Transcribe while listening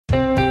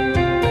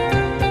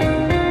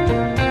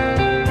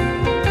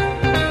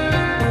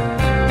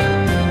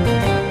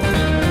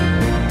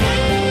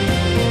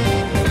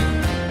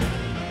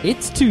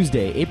It's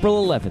Tuesday,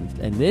 April 11th,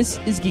 and this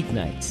is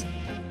Geeknights.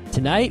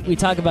 Tonight, we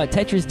talk about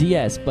Tetris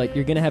DS, but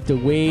you're going to have to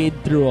wade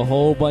through a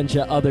whole bunch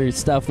of other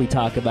stuff we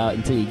talk about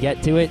until you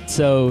get to it,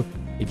 so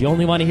if you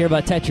only want to hear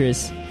about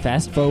Tetris,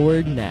 fast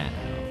forward now.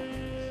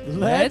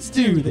 Let's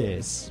do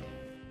this!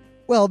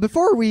 Well,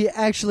 before we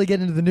actually get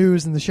into the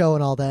news and the show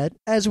and all that,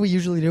 as we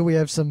usually do, we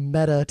have some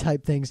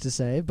meta-type things to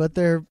say, but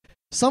they're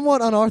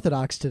somewhat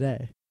unorthodox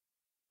today.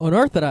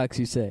 Unorthodox,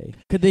 you say?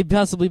 Could they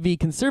possibly be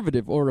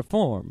conservative or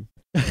reform?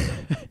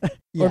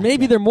 Yeah, or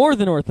maybe they're more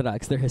than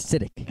orthodox, they're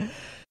Hasidic.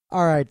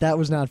 All right, that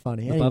was not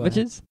funny. Luboviches?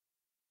 Anyway.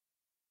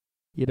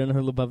 You don't know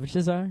who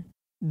Luboviches are?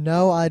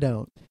 No, I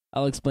don't.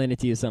 I'll explain it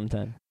to you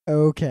sometime.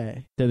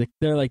 Okay.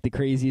 They're like the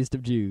craziest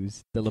of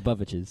Jews, the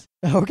Luboviches.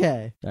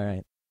 Okay.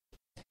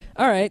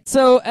 All right,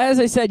 so as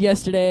I said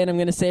yesterday, and I'm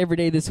going to say every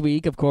day this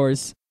week, of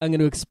course, I'm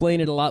going to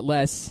explain it a lot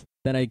less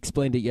than I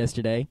explained it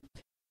yesterday.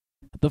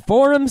 The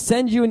forum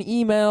sends you an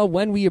email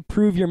when we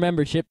approve your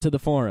membership to the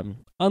forum,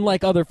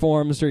 unlike other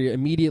forums where you're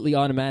immediately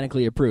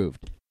automatically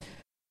approved.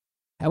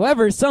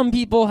 However, some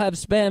people have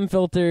spam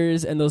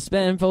filters, and those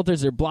spam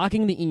filters are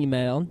blocking the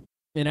email,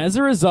 and as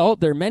a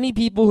result, there are many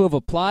people who have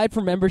applied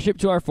for membership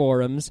to our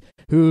forums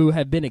who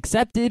have been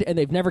accepted, and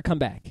they've never come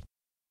back.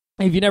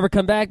 If you never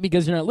come back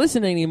because you're not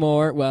listening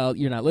anymore, well,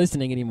 you're not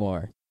listening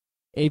anymore.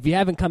 If you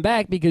haven't come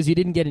back because you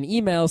didn't get an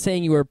email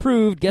saying you were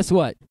approved, guess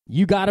what?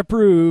 You got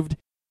approved.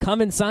 Come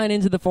and sign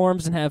into the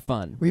forums and have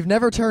fun. We've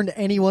never turned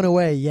anyone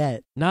away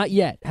yet. Not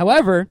yet.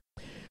 However,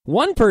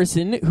 one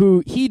person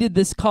who heeded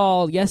this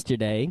call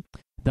yesterday,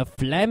 the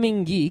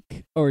Flaming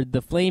Geek, or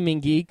the Flaming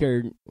Geek,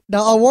 or...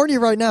 Now, I'll warn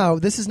you right now,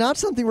 this is not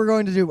something we're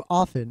going to do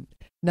often.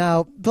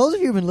 Now, those of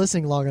you who've been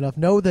listening long enough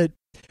know that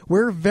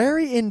we're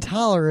very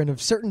intolerant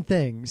of certain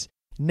things,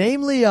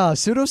 namely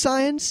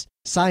pseudoscience,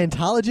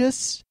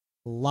 Scientologists,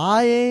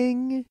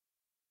 lying...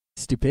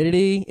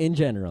 Stupidity in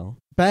general.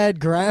 Bad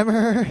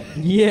grammar.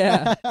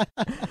 Yeah.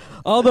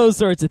 All those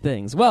sorts of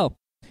things. Well,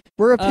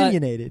 we're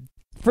opinionated.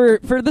 For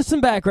some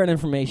background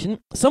information,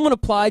 someone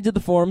applied to the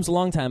forums a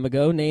long time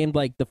ago named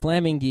like the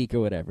Flaming Geek or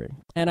whatever,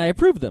 and I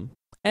approved them,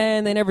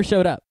 and they never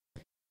showed up.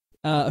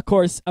 Of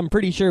course, I'm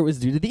pretty sure it was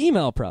due to the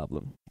email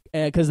problem,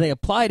 because they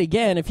applied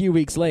again a few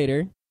weeks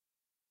later,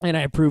 and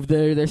I approved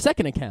their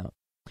second account.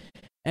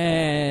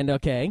 And,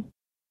 okay,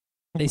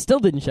 they still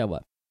didn't show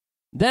up.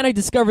 Then I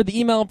discovered the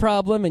email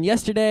problem, and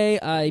yesterday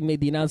I made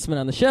the announcement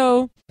on the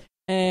show,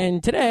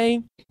 and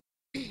today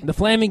the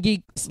Flaming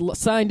Geek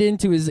signed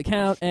into his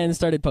account and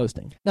started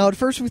posting. Now, at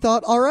first we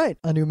thought, all right,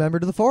 a new member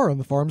to the forum.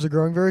 The forums are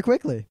growing very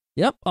quickly.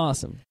 Yep,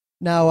 awesome.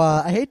 Now,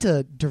 I hate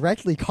to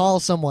directly call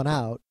someone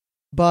out,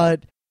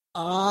 but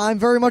I'm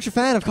very much a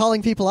fan of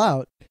calling people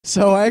out,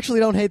 so I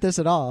actually don't hate this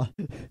at all.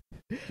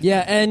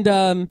 Yeah,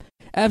 and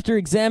after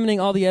examining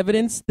all the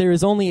evidence, there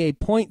is only a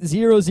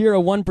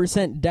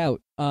 0.001% doubt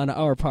on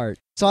our part.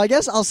 So I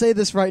guess I'll say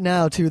this right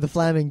now to the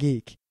Flaming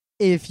Geek.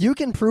 If you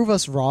can prove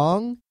us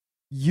wrong,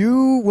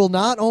 you will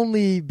not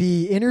only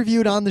be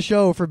interviewed on the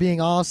show for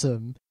being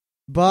awesome,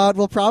 but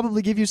we'll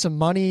probably give you some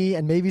money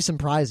and maybe some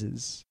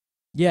prizes.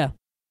 Yeah.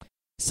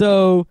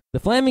 So, the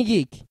Flaming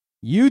Geek,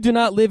 you do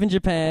not live in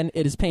Japan.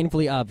 It is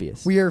painfully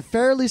obvious. We are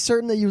fairly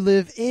certain that you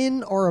live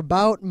in or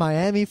about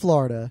Miami,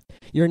 Florida.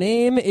 Your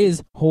name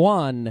is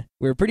Juan.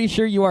 We're pretty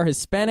sure you are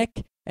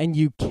Hispanic, and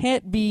you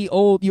can't be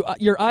old. You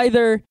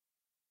either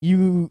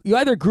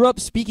grew up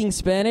speaking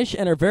Spanish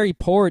and are very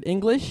poor at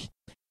English,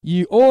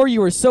 or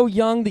you are so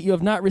young that you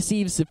have not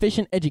received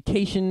sufficient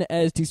education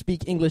as to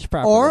speak English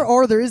properly.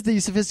 Or there is the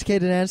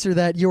sophisticated answer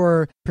that you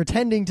are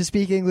pretending to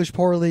speak English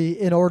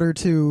poorly in order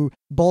to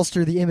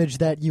bolster the image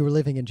that you were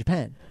living in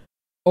Japan.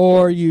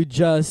 Or you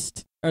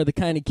just are the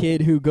kind of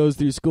kid who goes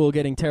through school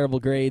getting terrible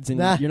grades and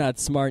you're not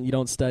smart and you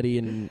don't study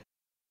and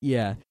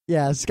yeah.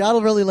 Yeah, Scott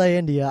will really lay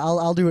into you.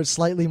 I'll do it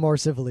slightly more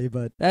civilly,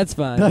 but... That's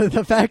fine.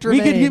 The fact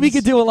remains... We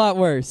could do a lot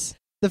worse.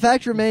 The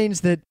fact remains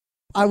that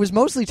I was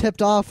mostly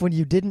tipped off when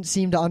you didn't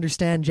seem to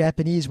understand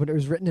Japanese when it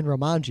was written in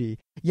Romanji,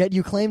 yet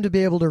you claim to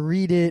be able to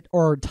read it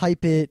or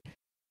type it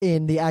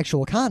in the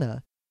actual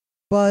kana.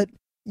 But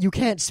you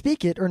can't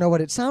speak it or know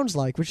what it sounds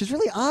like, which is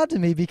really odd to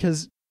me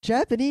because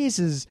Japanese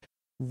is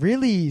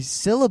really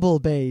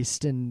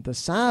syllable-based and the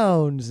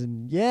sounds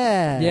and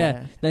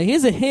yeah. Now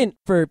here's a hint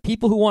for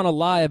people who want to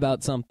lie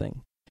about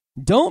something.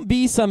 Don't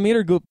be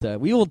Samir Gupta.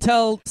 We will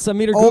tell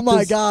Samir Gupta. Oh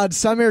my God,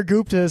 Samir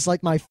Gupta is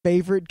like my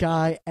favorite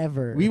guy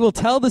ever. We will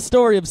tell the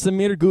story of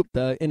Samir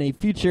Gupta in a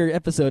future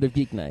episode of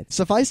Geeknights.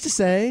 Suffice to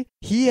say,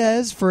 he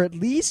has for at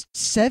least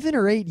 7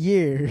 or 8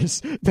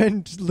 years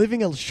been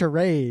living a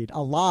charade,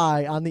 a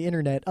lie on the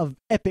internet of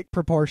epic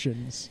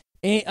proportions.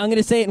 I'm going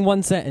to say it in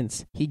one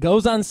sentence. He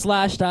goes on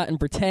Slashdot and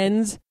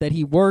pretends that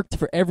he worked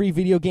for every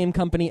video game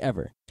company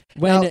ever.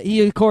 When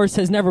he, of course,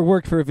 has never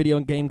worked for a video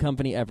game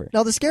company ever.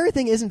 Now, the scary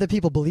thing isn't that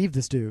people believe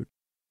this dude.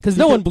 Because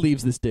no one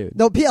believes this dude.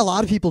 No, a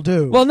lot of people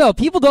do. Well, no,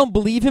 people don't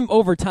believe him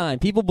over time.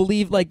 People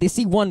believe, like, they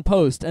see one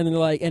post, and they're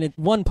like,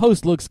 one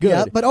post looks good.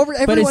 Yeah, but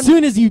But as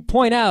soon as you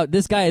point out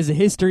this guy has a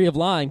history of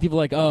lying, people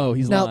are like, oh,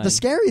 he's lying. Now, the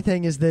scary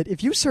thing is that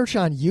if you search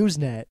on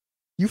Usenet,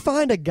 You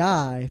find a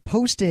guy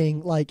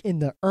posting like in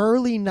the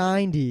early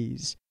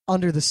 90s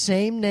under the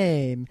same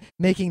name,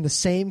 making the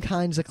same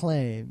kinds of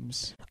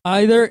claims.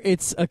 Either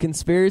it's a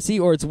conspiracy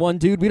or it's one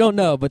dude. We don't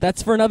know, but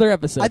that's for another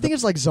episode. I think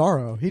it's like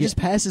Zorro. He just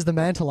passes the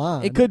mantle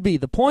on. It could be.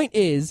 The point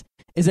is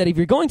that if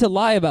you're going to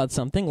lie about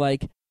something,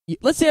 like,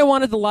 let's say I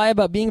wanted to lie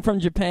about being from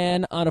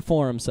Japan on a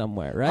forum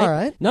somewhere, right? All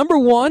right. Number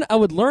one, I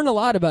would learn a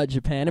lot about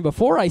Japan, and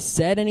before I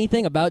said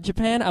anything about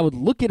Japan, I would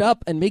look it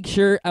up and make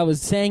sure I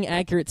was saying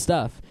accurate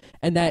stuff.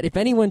 And that if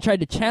anyone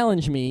tried to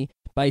challenge me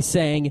by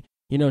saying,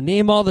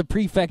 name all the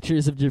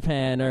prefectures of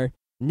Japan, or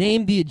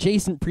name the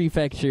adjacent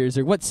prefectures,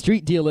 or what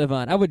street do you live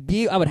on, I would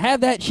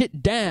have that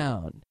shit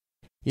down.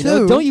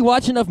 Don't you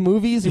watch enough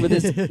movies with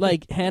this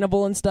like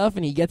Hannibal and stuff,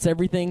 and he gets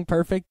everything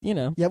perfect?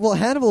 Yeah, well,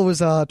 Hannibal was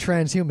a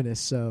transhumanist,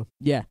 so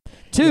yeah.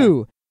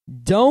 Two,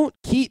 don't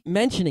keep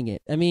mentioning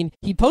it. I mean,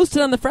 he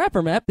posted on the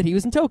Frapper map that he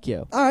was in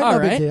Tokyo. All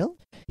right, no big deal.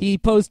 He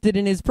posted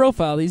in his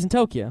profile that he's in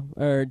Tokyo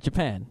or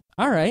Japan.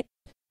 All right.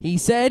 He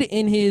said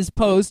in his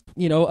post,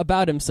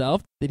 about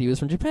himself that he was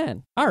from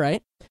Japan. All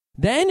right.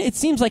 Then it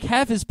seems like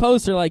half his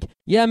posts are like,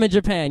 yeah, I'm in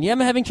Japan. Yeah, I'm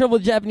having trouble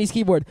with the Japanese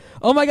keyboard.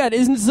 Oh my God,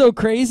 isn't it so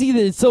crazy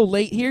that it's so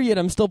late here, yet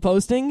I'm still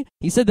posting?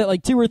 He said that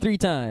like 2 or 3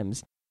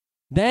 times.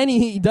 Then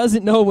he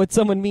doesn't know what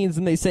someone means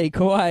when they say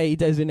kawaii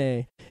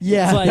desune.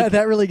 Yeah, like,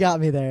 that really got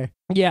me there.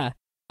 Yeah.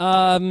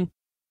 If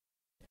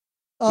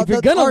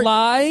you're going to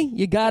lie,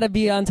 you got to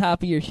be on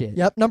top of your shit.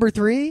 Yep. Number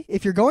 3,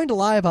 if you're going to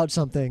lie about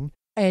something,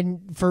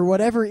 and for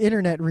whatever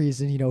internet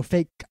reason,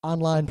 fake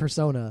online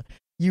persona,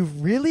 you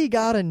really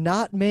gotta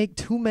not make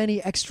too many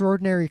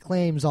extraordinary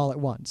claims all at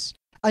once.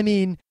 I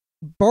mean,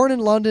 born in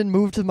London,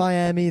 moved to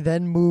Miami,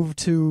 then moved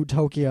to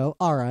Tokyo.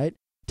 All right.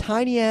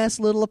 Tiny-ass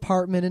little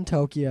apartment in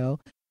Tokyo.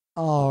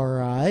 All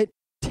right.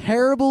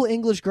 Terrible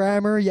English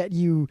grammar, yet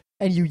you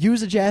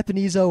use a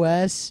Japanese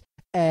OS,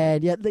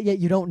 and yet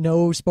you don't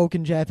know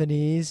spoken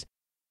Japanese.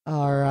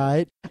 All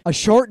right. A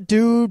short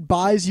dude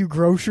buys you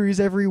groceries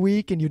every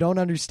week and you don't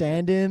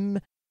understand him.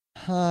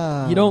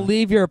 Huh. You don't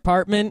leave your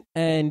apartment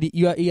and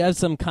you have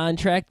some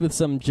contract with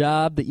some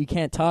job that you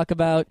can't talk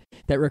about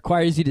that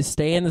requires you to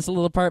stay in this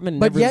little apartment and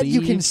but never yet leave.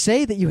 You can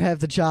say that you have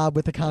the job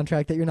with the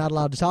contract that you're not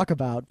allowed to talk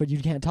about, but you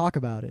can't talk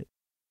about it.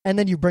 And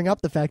then you bring up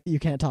the fact that you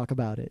can't talk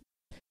about it.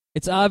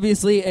 It's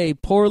obviously a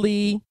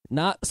poorly,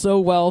 not so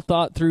well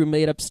thought through,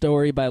 made up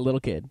story by a little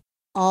kid.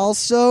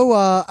 Also,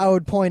 I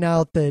would point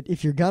out that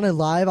if you're going to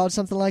lie about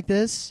something like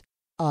this,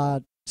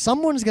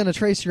 someone's going to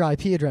trace your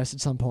IP address at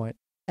some point.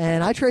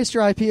 And I traced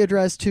your IP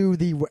address to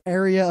the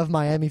area of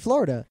Miami,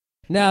 Florida.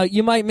 Now,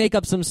 you might make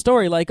up some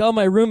story like, oh,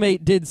 my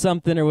roommate did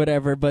something or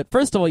whatever. But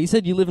first of all, you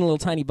said you live in a little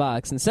tiny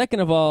box. And second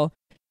of all,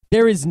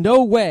 there is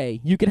no way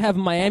you could have a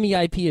Miami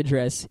IP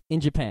address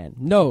in Japan.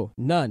 No,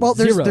 none. Well,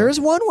 Zero. there's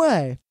one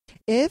way.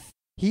 If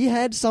he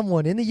had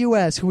someone in the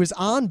U.S. who was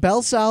on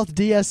Bell South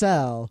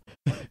DSL,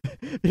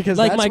 because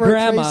like that's my where it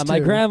grandma. traced My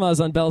to,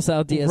 grandma's on Bell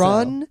South DSL.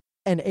 run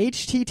an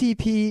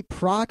HTTP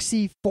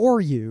proxy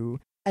for you,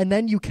 and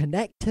then you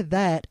connect to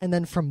that, and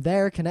then from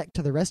there connect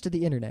to the rest of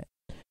the internet.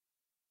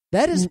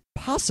 That is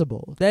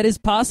possible. That is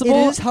possible.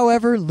 It is,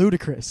 however,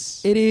 ludicrous.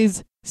 It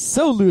is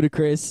so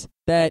ludicrous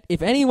that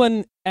if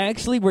anyone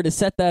actually were to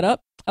set that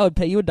up, I would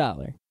pay you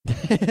 $1.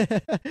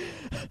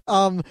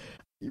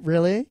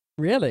 Really?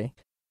 Really?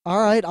 All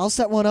right, I'll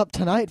set one up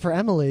tonight for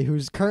Emily,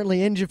 who's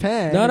currently in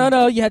Japan.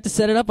 No. You have to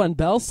set it up on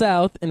Bell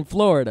South in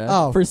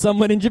Florida for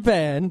someone in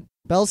Japan.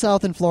 Bell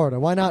South in Florida.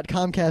 Why not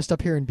Comcast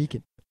up here in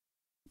Beacon?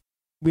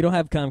 We don't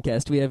have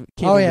Comcast. We have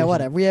cable yeah, vision.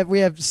 whatever. We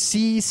have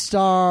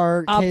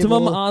C-Star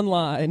Optimum cable.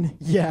 Online.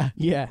 Yeah.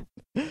 Yeah.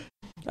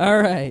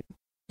 All right.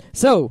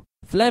 So,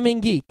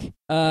 Fleming Geek,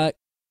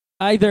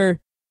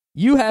 either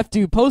you have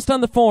to post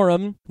on the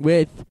forum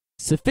with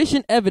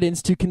sufficient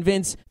evidence to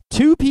convince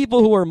 2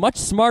 people who are much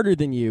smarter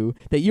than you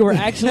that you are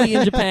actually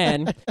in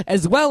Japan,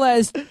 as well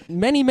as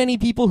many, many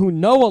people who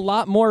know a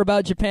lot more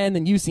about Japan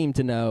than you seem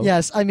to know.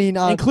 Yes, I mean...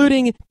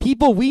 including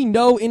people we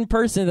know in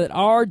person that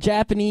are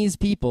Japanese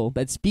people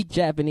that speak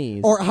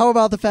Japanese. Or how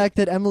about the fact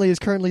that Emily is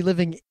currently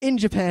living in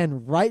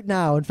Japan right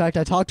now? In fact,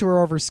 I talked to her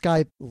over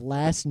Skype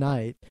last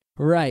night.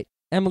 Right.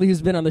 Emily,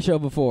 who's been on the show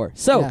before.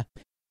 So,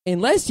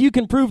 unless you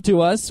can prove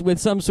to us with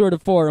some sort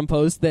of forum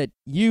post that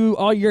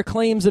all your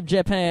claims of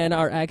Japan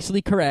are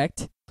actually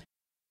correct...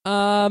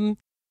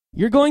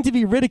 you're going to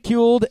be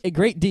ridiculed a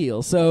great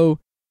deal. So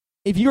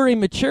if you're a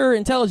mature,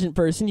 intelligent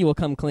person, you will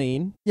come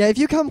clean. Yeah, if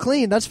you come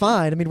clean, that's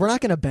fine. I mean, we're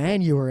not going to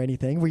ban you or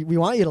anything. We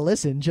want you to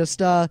listen. Just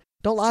don't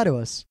lie to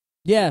us.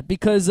 Yeah,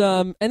 because,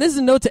 and this is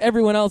a note to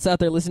everyone else out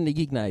there listening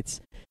to Geeknights.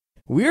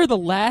 We're the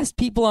last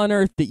people on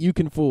Earth that you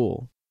can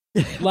fool.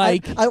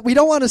 Like, we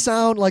don't want to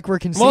sound like we're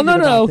conceited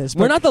about this.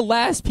 We're not the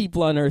last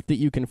people on Earth that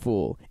you can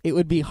fool. It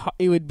would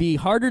be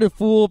harder to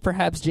fool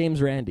perhaps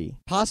James Randi.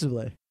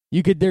 Possibly.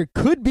 There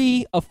could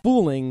be a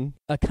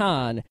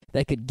con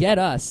that could get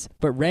us,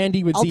 but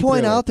Randy would see through it. I'll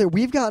point out that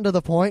we've gotten to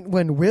the point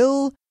when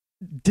we'll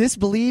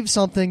disbelieve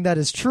something that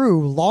is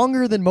true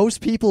longer than most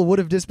people would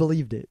have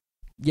disbelieved it.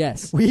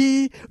 Yes.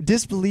 We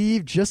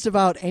disbelieve just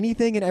about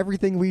anything and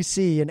everything we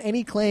see, and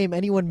any claim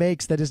anyone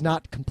makes that is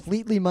not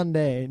completely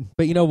mundane.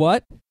 But you know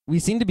what? We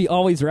seem to be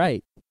always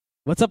right.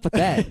 What's up with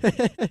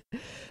that?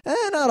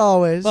 Not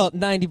always. Well,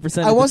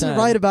 90% I of wasn't the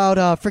time. right about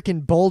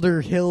frickin'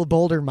 Boulder Hill,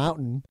 Boulder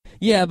Mountain.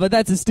 Yeah, but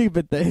that's a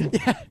stupid thing.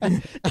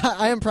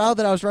 I am proud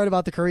that I was right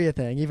about the Korea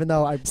thing, even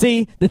though I...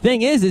 See, the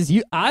thing is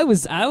I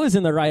was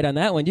in the right on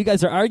that one. You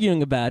guys are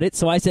arguing about it,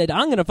 so I said,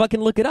 I'm going to fucking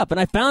look it up. And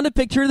I found a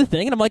picture of the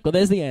thing, and I'm like, well,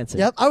 there's the answer.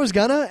 Yep, I was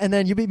gonna, and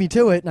then you beat me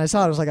to it, and I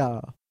saw it, I was like,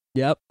 oh.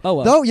 Yep. Oh,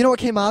 well. Though, you know what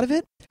came out of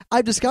it?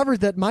 I've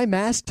discovered that my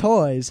masked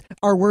toys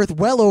are worth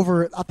well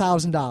over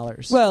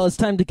 $1,000. Well, it's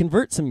time to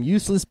convert some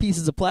useless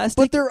pieces of plastic.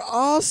 But they're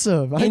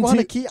awesome. I want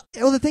to keep...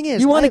 Well, the thing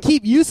is... You want to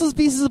keep useless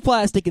pieces of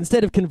plastic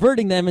instead of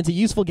converting them into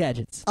useful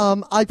gadgets.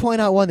 I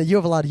point out, one, that you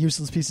have a lot of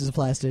useless pieces of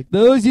plastic.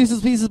 Those useless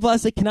pieces of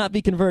plastic cannot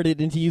be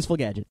converted into useful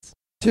gadgets.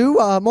 Two,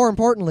 more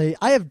importantly,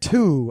 I have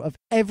 2 of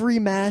every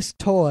masked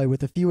toy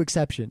with a few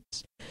exceptions.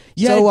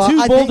 You So, had 2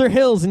 I Boulder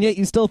Hills, and yet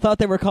you still thought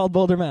they were called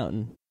Boulder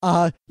Mountain.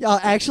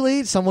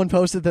 Actually, someone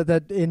posted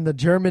that in the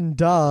German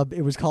dub,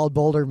 it was called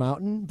Boulder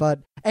Mountain.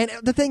 And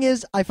the thing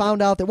is, I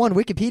found out that, one,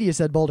 Wikipedia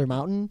said Boulder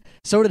Mountain.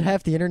 So did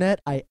half the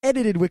internet. I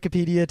edited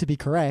Wikipedia to be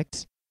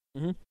correct.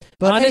 Mm-hmm.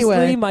 But honestly,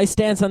 anyway, my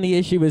stance on the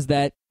issue is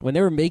that when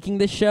they were making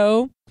this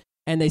show,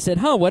 and they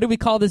said, what do we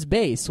call this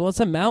base? Well, it's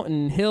a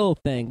mountain hill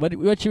thing.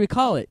 What should we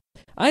call it?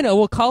 I know,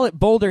 we'll call it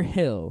Boulder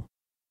Hill.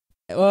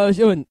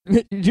 Should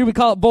we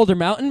call it Boulder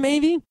Mountain,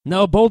 maybe?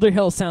 No, Boulder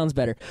Hill sounds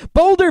better.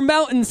 Boulder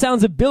Mountain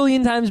sounds 1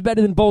 billion times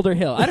better than Boulder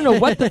Hill. I don't know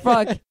what the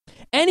fuck.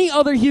 Any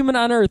other human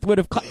on Earth would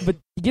have, but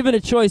given a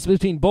choice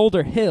between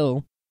Boulder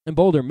Hill and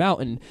Boulder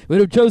Mountain, would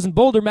have chosen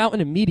Boulder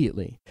Mountain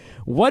immediately.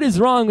 What is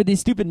wrong with these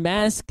stupid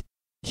mask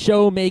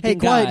show-making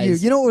guys? Hey, quiet you.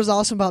 You know what was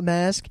awesome about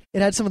Mask?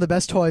 It had some of the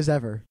best toys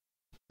ever.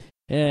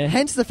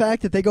 Hence the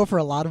fact that they go for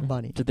a lot of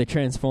money. Did they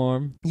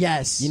transform?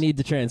 Yes. You need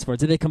to transform.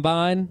 Did they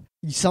combine?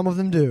 Some of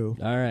them do.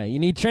 All right. You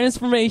need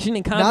transformation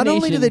and combination. Not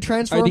only do they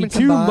transform and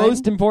combine, are the 2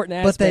 most important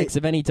aspects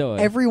of any toy.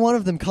 Every one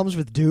of them comes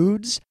with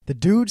dudes. The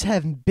dudes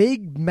have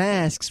big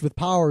masks with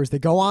powers that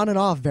go on and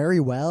off very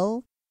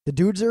well. The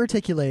dudes are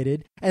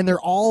articulated, and they're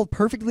all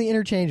perfectly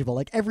interchangeable.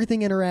 Like,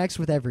 everything interacts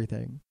with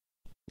everything.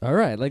 All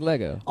right, like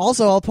Lego.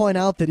 Also, I'll point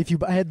out that if you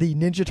had the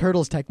Ninja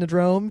Turtles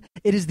Technodrome,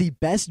 it is the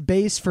best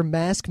base for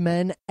masked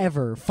men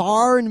ever,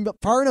 far and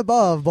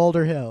above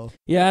Boulder Hill.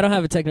 Yeah, I don't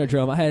have a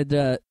Technodrome. I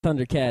had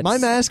Thundercats. My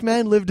masked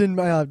men lived in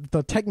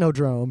the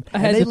Technodrome,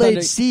 and they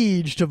laid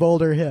siege to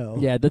Boulder Hill.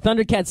 Yeah, the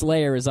Thundercats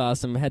lair is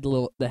awesome. It had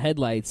the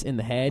headlights in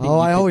the head. Oh,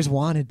 I always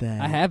wanted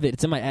that. I have it.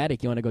 It's in my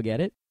attic. You want to go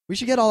get it? We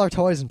should get all our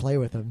toys and play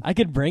with them. I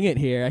could bring it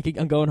here.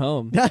 I'm going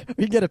home.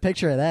 We can get a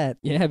picture of that.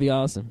 Yeah, that'd be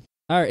awesome.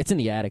 All right, it's in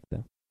the attic,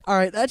 though. All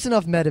right, that's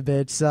enough meta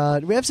bits.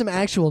 We have some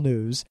actual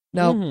news.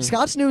 Now,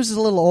 Scott's news is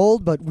a little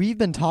old, but we've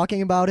been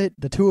talking about it,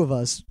 the 2 of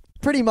us,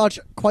 pretty much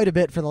quite a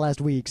bit for the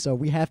last week, so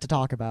we have to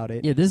talk about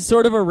it. Yeah, this is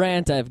sort of a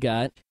rant I've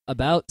got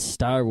about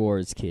Star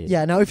Wars, kid.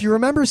 Yeah, now if you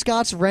remember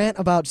Scott's rant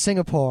about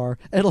Singapore,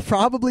 it'll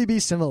probably be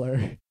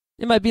similar.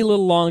 It might be a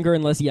little longer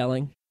and less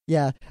yelling.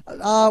 Yeah.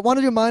 Want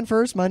to do mine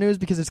first, my news,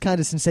 because it's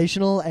kind of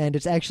sensational and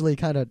it's actually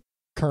kind of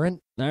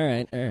current. All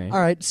right. All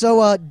right,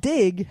 so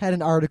Dig had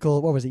an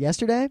article, what was it,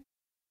 yesterday?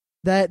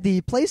 That the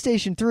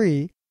PlayStation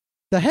 3,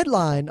 the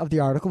headline of the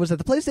article was that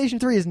the PlayStation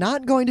 3 is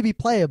not going to be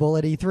playable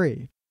at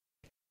E3.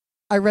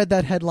 I read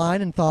that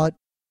headline and thought,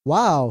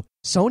 wow,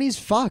 Sony's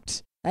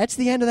fucked. That's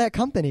the end of that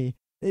company.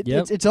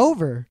 It's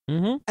over.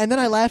 Mm-hmm. And then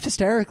I laughed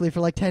hysterically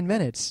for like 10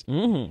 minutes.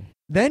 Mm-hmm.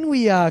 Then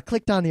we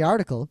clicked on the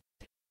article,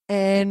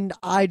 and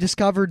I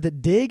discovered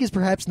that Dig is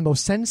perhaps the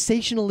most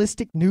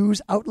sensationalistic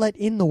news outlet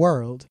in the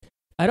world.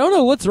 I don't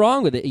know what's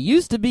wrong with it. It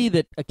used to be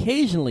that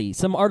occasionally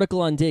some article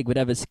on Dig would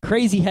have a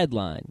crazy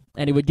headline,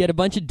 and it would get a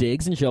bunch of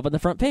digs and show up on the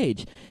front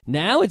page.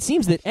 Now it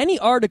seems that any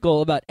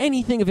article about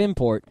anything of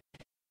import,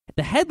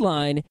 the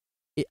headline,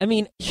 I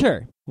mean,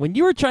 sure, when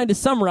you were trying to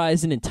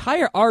summarize an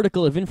entire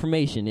article of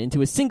information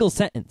into a single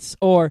sentence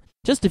or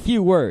just a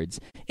few words,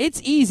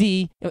 it's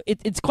easy,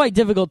 it's quite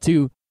difficult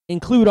to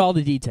include all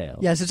the details.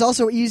 Yes, it's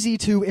also easy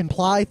to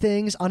imply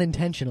things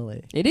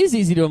unintentionally. It is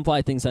easy to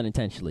imply things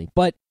unintentionally,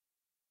 but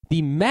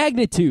the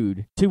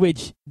magnitude to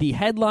which the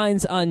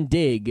headlines on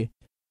Dig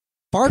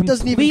Bart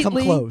doesn't even come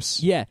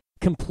close. Yeah,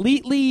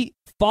 completely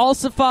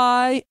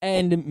falsify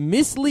and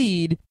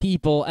mislead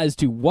people as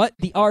to what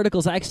the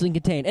articles actually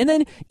contain. And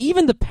then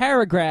even the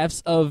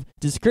paragraphs of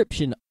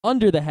description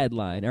under the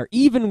headline are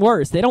even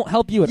worse. They don't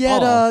help you at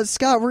all. Yet,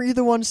 Scott, were you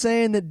the one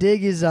saying that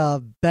Dig is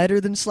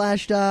better than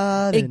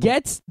Slashdot? It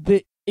gets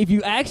the... If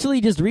you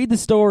actually just read the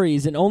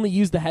stories and only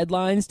use the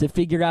headlines to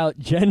figure out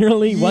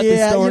generally what the story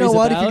is about... Yeah, you know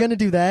what? If you're going to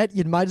do that,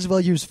 you might as well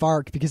use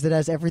FARC because it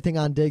has everything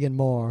on Dig and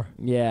more.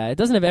 Yeah, it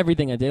doesn't have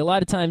everything on Dig. A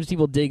lot of times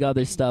people dig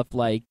other stuff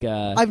like...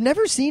 I've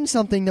never seen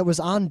something that was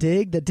on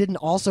Dig that didn't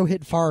also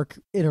hit FARC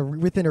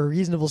within a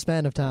reasonable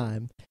span of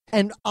time.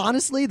 And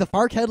honestly, the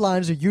FARC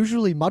headlines are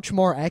usually much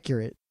more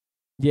accurate.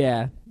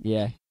 Yeah.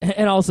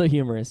 And also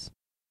humorous.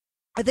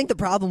 I think the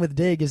problem with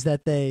Dig is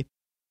that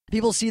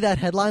people see that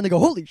headline, they go,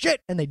 holy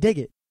shit, and they dig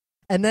it.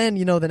 And then,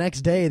 the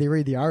next day they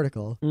read the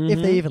article,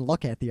 if they even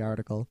look at the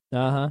article.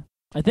 I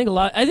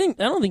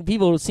don't think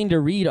people seem to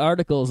read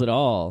articles at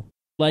all.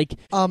 Like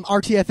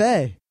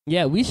RTFA.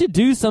 Yeah, we should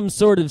do some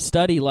sort of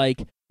study.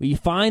 Like we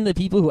find the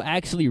people who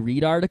actually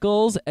read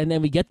articles, and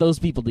then we get those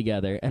people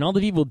together, and all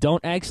the people who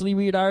don't actually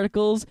read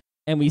articles,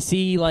 and we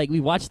see we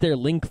watch their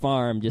link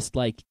farm just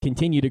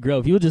continue to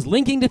grow. People just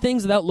linking to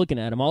things without looking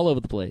at them all over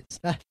the place.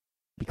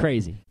 Be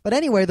crazy. But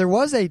anyway, there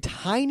was a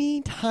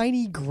tiny,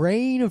 tiny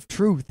grain of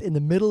truth in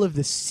the middle of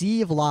the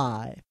sea of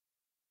lie.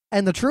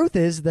 And the truth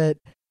is that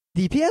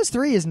the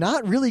PS3 is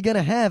not really going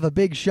to have a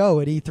big show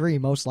at E3,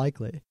 most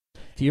likely.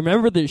 Do you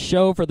remember the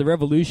show for the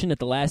Revolution at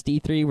the last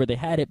E3 where they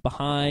had it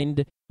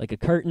behind a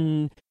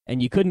curtain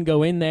and you couldn't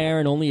go in there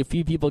and only a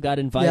few people got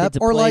invited to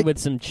play with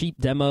some cheap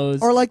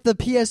demos? Or like the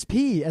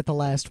PSP at the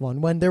last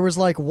one when there was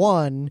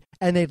one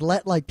and they'd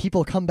let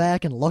people come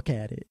back and look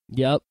at it.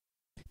 Yep.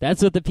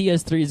 That's what the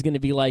PS3 is going to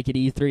be like at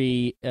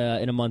E3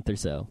 in a month or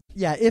so.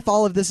 Yeah, if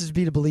all of this is to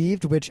be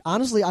believed, which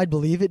honestly I'd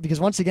believe it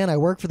because once again I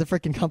work for the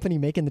frickin' company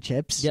making the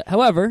chips. Yeah.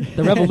 However,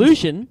 the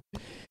Revolution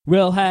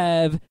will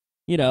have,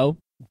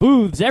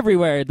 booths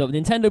everywhere. The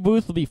Nintendo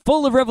booth will be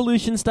full of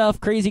Revolution stuff,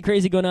 crazy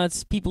go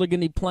nuts. People are going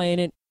to be playing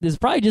it. There's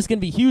probably just going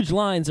to be huge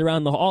lines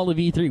around the hall of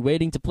E3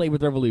 waiting to play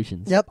with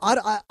Revolutions. Yep,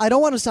 I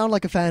don't want to sound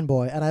like a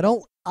fanboy, and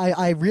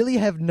I really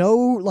have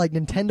no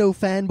Nintendo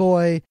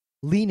fanboy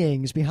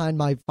leanings behind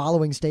my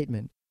following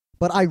statement.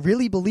 But I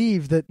really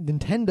believe that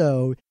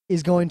Nintendo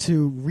is going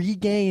to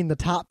regain the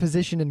top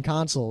position in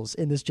consoles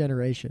in this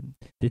generation.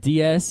 The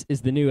DS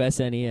is the new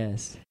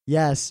SNES.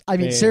 Yes. I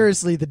mean,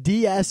 seriously, the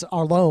DS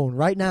alone,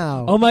 right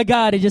now. Oh my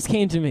god, it just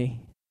came to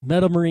me.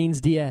 Metal Marines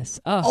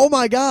DS. Oh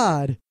my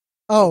god.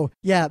 Oh,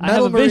 yeah,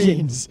 Metal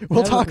Marines.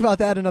 We'll talk about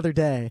that another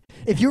day.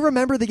 If you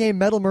remember the game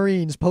Metal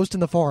Marines, post in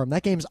the forum.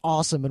 That game's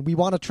awesome, and we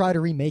want to try to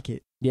remake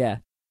it. Yeah.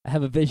 I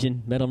have a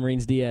vision, Metal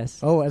Marines DS.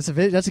 Oh, that's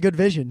a good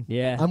vision.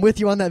 Yeah. I'm with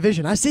you on that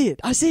vision. I see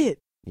it.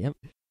 Yep.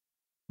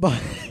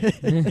 But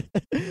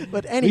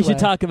anyway. We should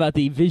talk about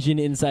the vision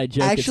inside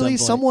joke Actually,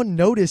 at some point. someone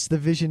noticed the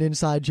vision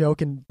inside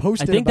joke and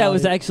posted I think about that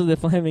was it. actually the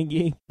Flaming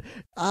Geek.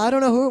 I don't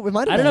know who it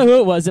might have been. I don't know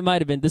who it was. It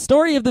might have been. The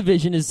story of the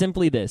vision is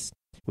simply this.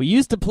 We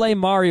used to play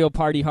Mario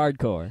Party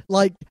hardcore.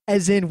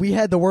 As in, we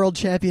had the World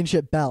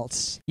Championship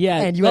belts. Yeah,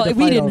 and you had to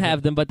we fight didn't over.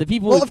 have them, but the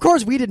people... Well, of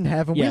course we didn't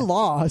have them. Yeah. We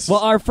lost. Well,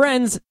 our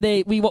friends,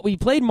 we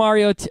played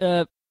Mario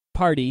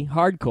Party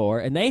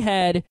hardcore, and they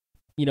had,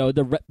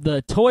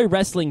 the toy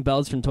wrestling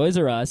belts from Toys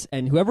R Us,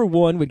 and whoever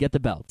won would get the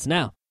belts.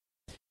 Now,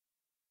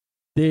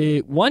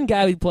 the one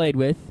guy we played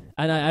with,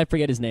 and I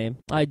forget his name.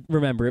 I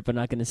remember it, but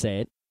not going to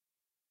say it.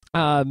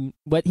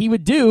 What he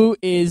would do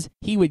is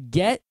he would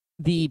get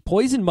the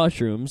poison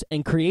mushrooms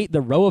and create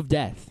the row of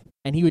death,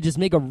 and he would just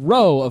make a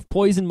row of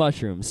poison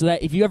mushrooms so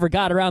that if you ever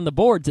got around the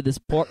board to this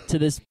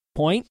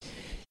point,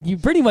 you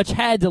pretty much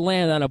had to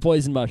land on a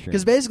poison mushroom.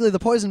 Because basically the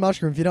poison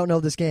mushroom, if you don't know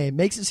this game,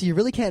 makes it so you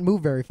really can't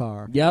move very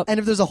far. Yep. And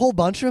if there's a whole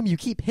bunch of them, you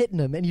keep hitting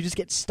them and you just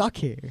get stuck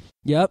here.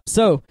 Yep.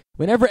 So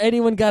whenever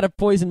anyone got a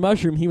poison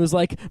mushroom, he was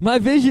like, "My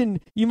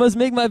vision! You must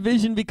make my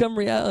vision become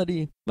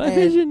reality. My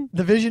vision!"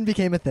 The vision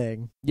became a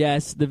thing.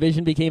 Yes, the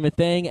vision became a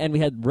thing, and we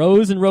had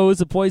rows and rows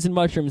of poison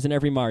mushrooms in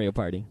every Mario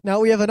Party. Now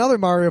we have another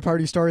Mario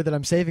Party story that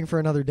I'm saving for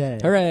another day.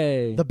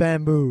 Hooray! The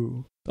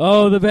bamboo.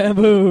 Oh, the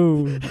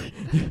bamboo!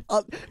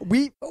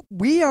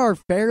 We are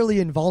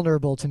fairly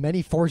invulnerable to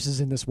many forces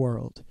in this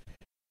world.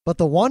 But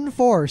the one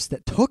force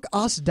that took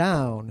us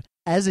down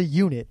as a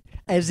unit,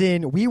 as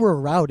in we were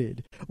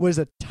routed, was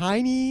a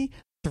tiny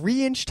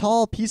 3-inch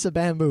tall piece of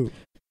bamboo.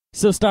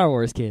 So Star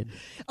Wars Kid.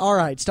 All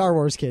right, Star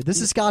Wars Kid.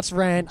 This is Scott's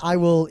rant. I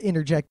will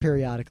interject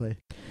periodically.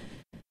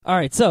 All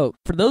right, so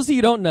for those of you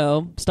who don't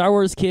know, Star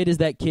Wars Kid is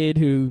that kid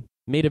who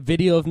made a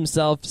video of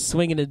himself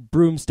swinging a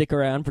broomstick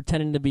around,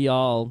 pretending to be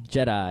all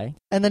Jedi.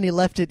 And then he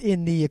left it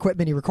in the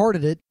equipment he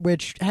recorded it,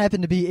 which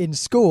happened to be in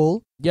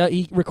school. Yeah,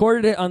 he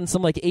recorded it on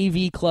some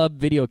AV club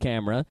video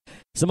camera.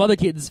 Some other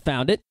kids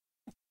found it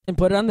and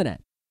put it on the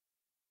net.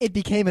 It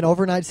became an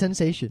overnight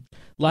sensation.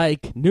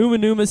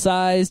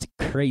 Numa-sized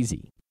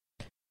crazy.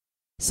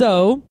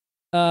 So,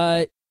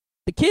 the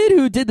kid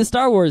who did the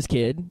Star Wars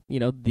Kid,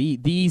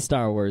 the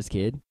Star Wars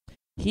Kid,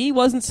 he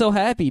wasn't so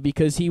happy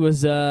because he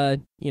was,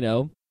 nerd,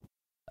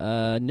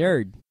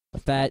 a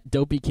fat,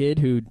 dopey kid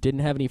who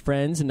didn't have any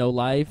friends and no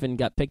life and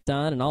got picked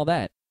on and all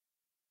that.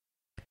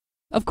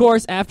 Of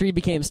course, after he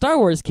became Star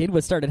Wars Kid,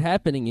 what started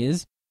happening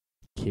is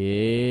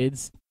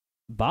kids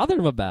bothered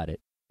him about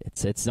it.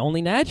 It's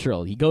only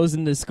natural. He goes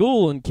into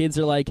school and kids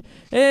are like,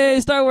 "Hey,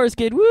 Star Wars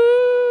Kid,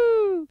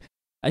 woo!"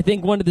 I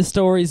think one of the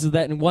stories is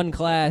that in one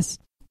class,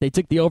 they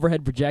took the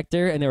overhead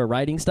projector and they were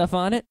writing stuff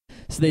on it.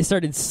 So they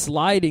started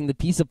sliding the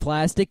piece of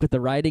plastic with the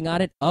writing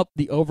on it up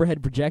the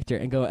overhead projector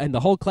and the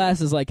whole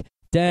class is like,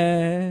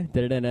 da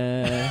da da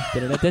da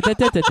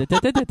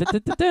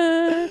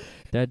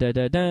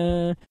da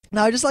da.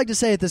 Now, I'd just like to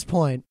say at this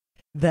point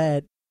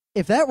that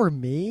if that were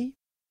me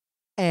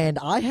and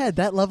I had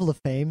that level of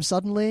fame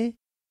suddenly,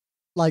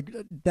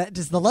 that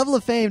is the level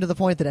of fame to the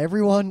point that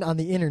everyone on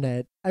the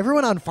internet,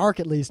 everyone on FARC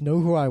at least, know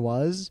who I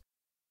was,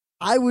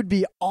 I would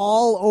be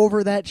all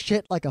over that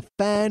shit like a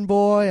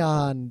fanboy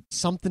on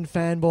something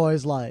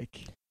fanboys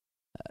like.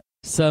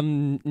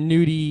 Some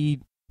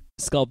nudie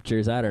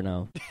sculptures, I don't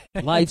know.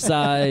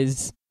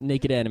 Life-size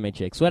naked anime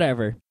chicks,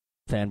 whatever.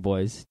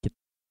 Fanboys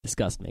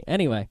disgust me.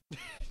 Anyway.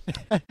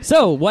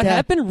 So, what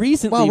happened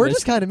recently? Well, we're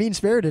just kind of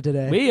mean-spirited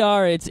today. We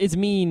are. It's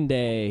mean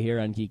day here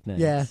on Geeknights.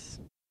 Yeah.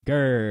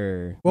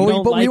 Grr.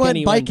 Well, we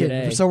went biking,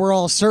 today. so we're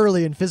all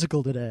surly and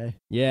physical today.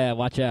 Yeah,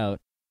 watch out.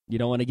 You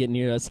don't want to get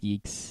near us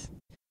geeks.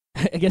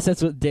 I guess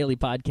that's what daily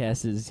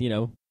podcast is,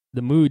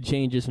 the mood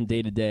changes from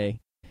day to day.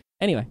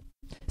 Anyway,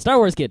 Star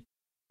Wars Kid.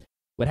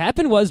 What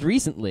happened was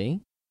recently,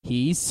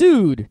 he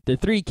sued the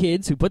 3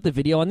 kids who put the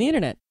video on the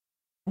internet.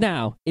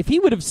 Now, if he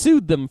would have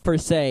sued them for,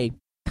 say,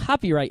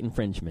 copyright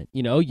infringement,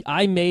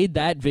 I made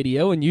that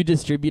video and you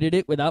distributed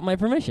it without my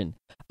permission,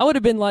 I would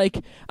have been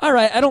like, all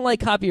right, I don't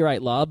like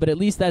copyright law, but at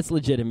least that's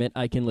legitimate.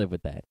 I can live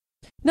with that.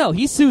 No,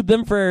 he sued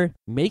them for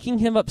making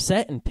him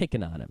upset and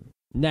picking on him.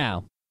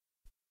 Now,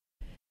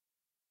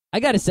 I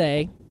gotta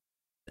say,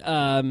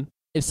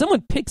 if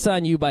someone picks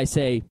on you by,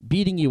 say,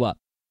 beating you up,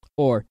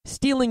 or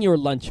stealing your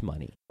lunch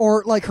money,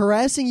 or like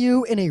harassing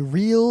you in a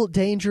real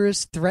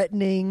dangerous,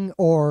 threatening,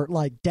 or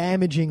like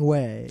damaging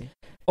way,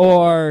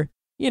 or,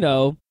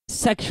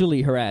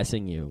 sexually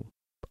harassing you,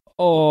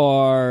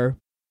 or,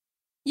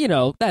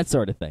 that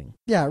sort of thing.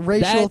 Yeah,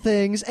 racial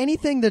things,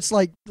 anything that's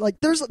like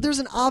there's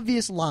an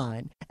obvious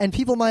line, and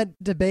people might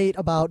debate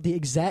about the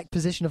exact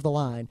position of the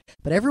line,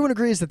 but everyone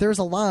agrees that there's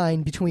a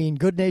line between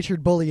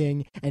good-natured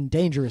bullying and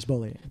dangerous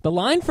bullying. The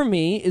line for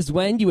me is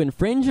when you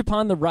infringe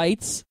upon the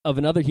rights of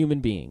another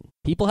human being.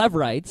 People have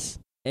rights,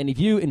 and if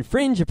you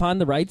infringe upon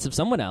the rights of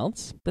someone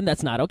else, then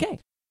that's not okay.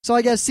 So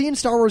I guess seeing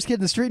Star Wars Kid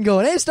in the street and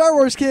going, "Hey, Star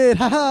Wars Kid,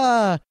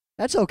 haha,"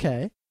 that's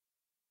okay.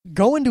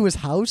 Going to his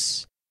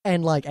house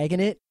and like egging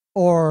it,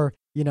 or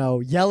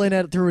yelling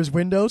at it through his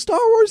window, "Star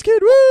Wars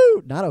Kid,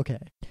 woo!" Not okay.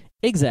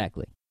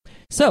 Exactly.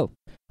 So,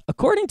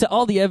 according to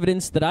all the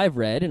evidence that I've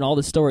read and all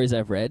the stories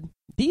I've read,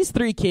 these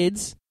 3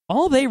 kids,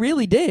 all they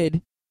really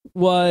did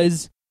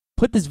was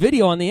put this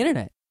video on the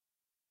internet.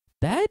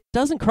 That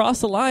doesn't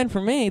cross the line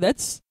for me.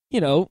 That's,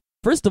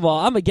 first of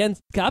all, I'm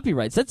against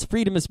copyrights. That's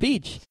freedom of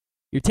speech.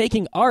 You're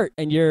taking art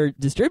and you're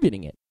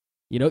distributing it.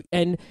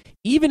 And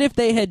even if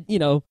they had,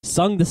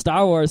 sung the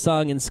Star Wars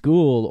song in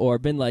school or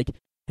been like,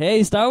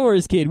 "Hey, Star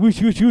Wars Kid,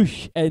 whoosh, whoosh,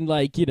 whoosh," and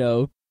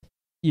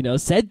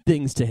said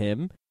things to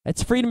him,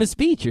 that's freedom of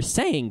speech. You're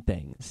saying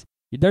things.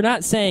 They're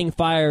not saying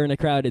fire in a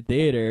crowded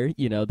theater,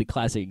 the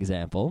classic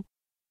example.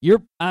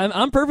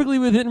 I'm perfectly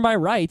within my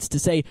rights to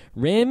say,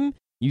 "Rim,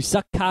 you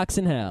suck cocks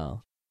in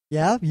hell."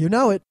 Yeah, you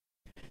know it.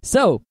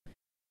 So,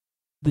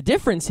 the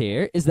difference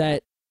here is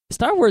that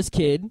Star Wars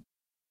Kid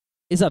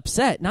is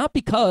upset not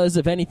because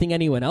of anything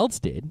anyone else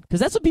did, because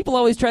that's what people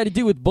always try to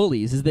do with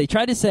bullies, is they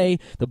try to say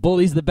the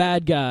bully's the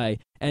bad guy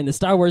and the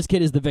Star Wars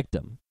Kid is the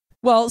victim.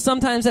 Well,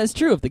 sometimes that's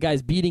true if the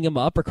guy's beating him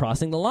up or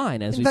crossing the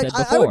line, as we said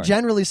before. I would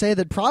generally say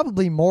that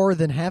probably more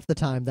than half the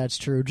time that's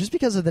true, just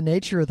because of the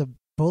nature of the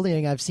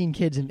bullying I've seen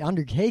kids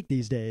undertake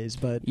these days,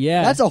 but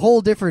that's a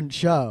whole different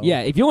show.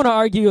 Yeah, if you want to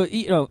argue,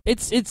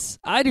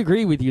 I'd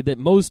agree with you that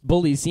most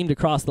bullies seem to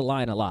cross the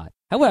line a lot.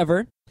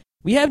 However,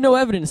 we have no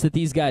evidence that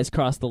these guys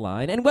crossed the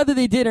line, and whether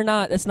they did or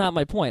not, that's not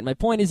my point. My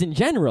point is, in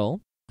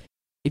general,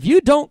 if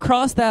you don't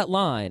cross that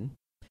line,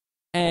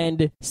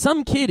 and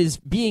some kid is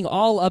being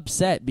all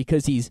upset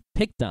because he's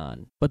picked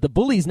on, but the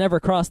bullies never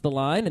crossed the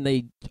line,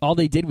 and all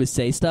they did was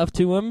say stuff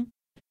to him,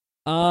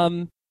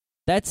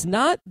 that's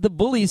not the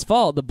bully's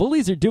fault. The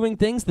bullies are doing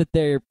things that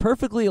they're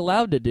perfectly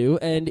allowed to do,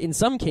 and in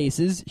some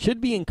cases,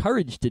 should be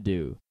encouraged to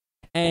do.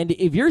 And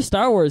if you're a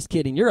Star Wars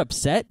Kid and you're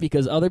upset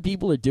because other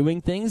people are doing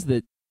things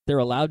that they're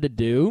allowed to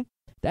do,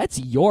 that's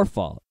your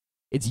fault.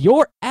 It's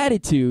your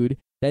attitude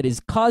that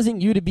is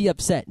causing you to be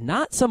upset,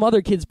 not some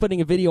other kid's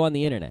putting a video on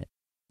the internet.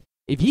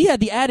 If he had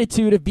the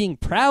attitude of being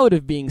proud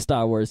of being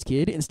Star Wars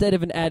Kid instead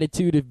of an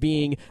attitude of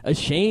being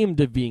ashamed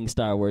of being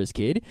Star Wars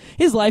Kid,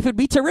 his life would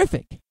be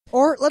terrific.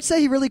 Or let's say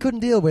he really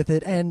couldn't deal with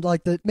it, and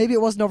maybe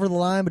it wasn't over the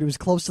line, but it was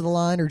close to the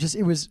line, or just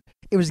it was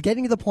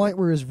getting to the point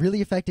where it was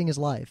really affecting his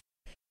life.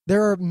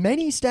 There are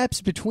many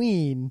steps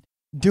between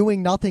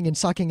doing nothing and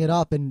sucking it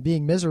up and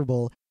being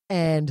miserable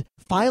and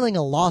filing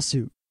a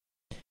lawsuit.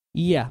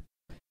 Yeah.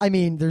 I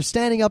mean, there's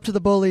standing up to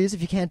the bullies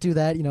if you can't do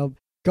that,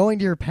 going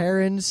to your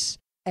parents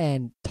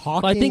and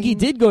talking. Well, I think he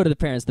did go to the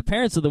parents. The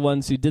parents are the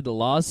ones who did the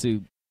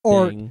lawsuit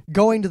or thing.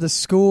 Going to the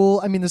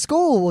school. I mean, the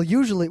school will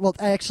usually, well,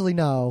 actually,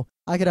 no.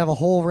 I could have a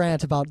whole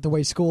rant about the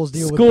way schools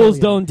deal with bullying. Schools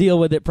don't deal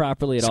with it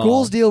properly at all.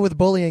 Schools deal with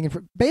bullying.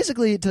 And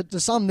basically, to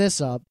sum this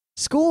up,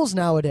 schools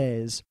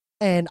nowadays,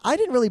 and I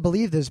didn't really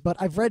believe this, but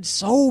I've read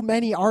so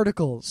many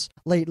articles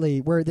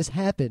lately where this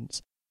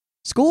happens.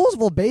 Schools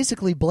will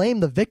basically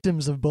blame the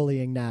victims of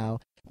bullying now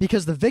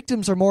because the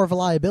victims are more of a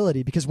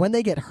liability, because when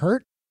they get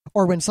hurt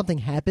or when something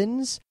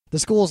happens, the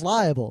school's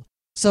liable.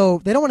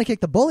 So they don't want to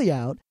kick the bully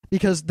out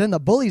because then the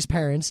bully's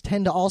parents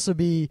tend to also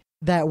be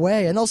that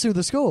way, and they'll sue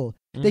the school.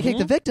 They kick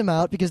the victim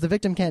out because the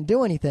victim can't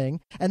do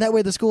anything, and that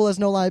way the school has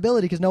no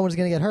liability because no one's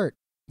going to get hurt.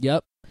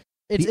 Yep.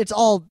 It's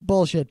all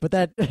bullshit, but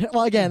that,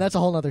 well, again, that's a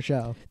whole other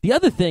show. The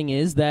other thing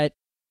is that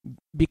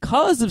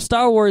because of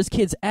Star Wars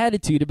Kid's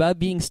attitude about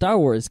being Star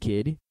Wars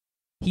Kid,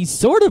 he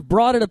sort of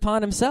brought it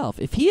upon himself.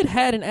 If he had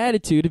had an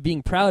attitude of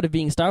being proud of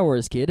being Star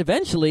Wars Kid,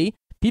 eventually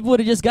people would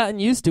have just gotten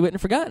used to it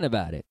and forgotten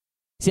about it.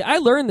 See, I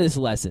learned this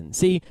lesson.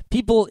 See,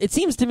 people, it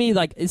seems to me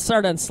like it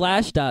started on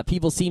Slashdot,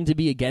 people seem to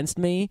be against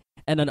me,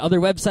 and on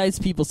other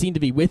websites, people seem to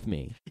be with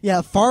me.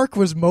 Yeah, Fark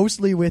was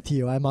mostly with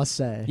you, I must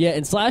say. Yeah,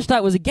 and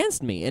Slashdot was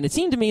against me, and it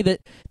seemed to me that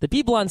the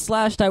people on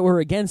Slashdot were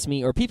against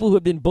me, or people who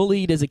had been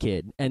bullied as a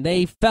kid, and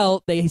they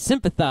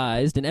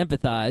sympathized and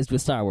empathized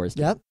with Star Wars.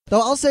 Yep.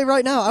 Though I'll say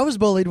right now, I was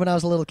bullied when I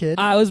was a little kid.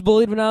 I was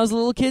bullied when I was a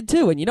little kid,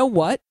 too, and you know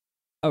what?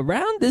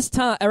 Around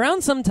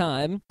some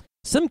time,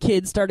 some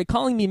kids started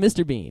calling me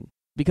Mr. Bean.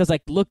 Because I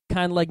look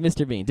kind of like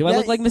Mr. Bean. Do I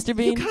look like Mr.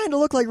 Bean? You kind of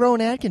look like Rowan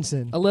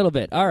Atkinson. A little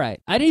bit. All right.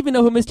 I didn't even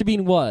know who Mr.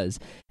 Bean was.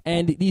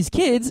 And these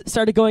kids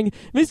started going,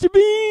 Mr.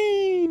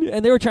 Bean!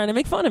 And they were trying to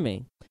make fun of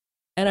me.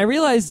 And I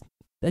realized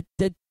that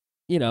it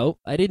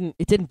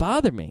didn't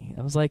bother me.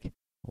 I was like,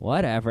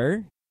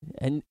 whatever.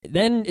 And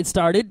then it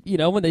started,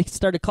 when they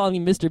started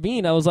calling me Mr.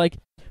 Bean, I was like,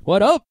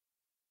 what up?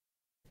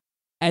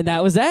 And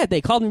that was that.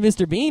 They called me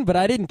Mr. Bean, but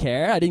I didn't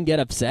care. I didn't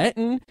get upset.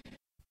 And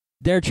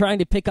they're trying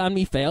to pick on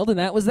me failed, and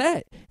that was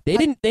that.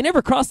 They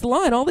never crossed the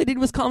line. All they did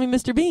was call me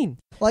Mr. Bean.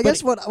 Well, I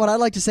guess what I'd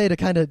like to say to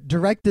kind of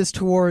direct this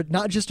toward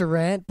not just a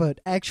rant, but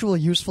actual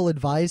useful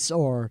advice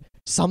or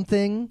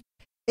something.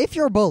 If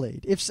you're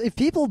bullied, if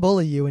people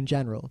bully you in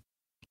general,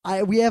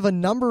 we have a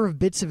number of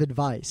bits of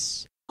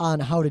advice on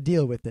how to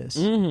deal with this.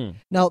 Mm-hmm.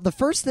 Now, the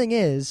first thing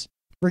is,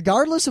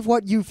 regardless of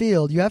what you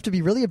feel, you have to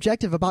be really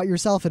objective about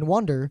yourself and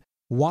wonder,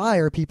 why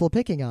are people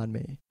picking on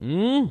me?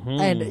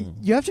 Mm-hmm. And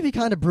you have to be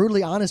kind of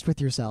brutally honest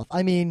with yourself.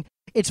 I mean,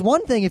 it's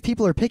one thing if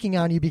people are picking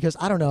on you because,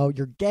 I don't know,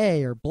 you're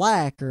gay or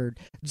black or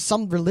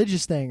some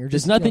religious thing. Or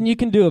just, there's nothing you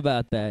can do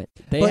about that.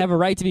 They have a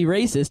right to be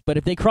racist, but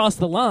if they cross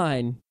the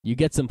line, you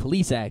get some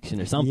police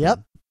action or something.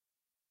 Yep.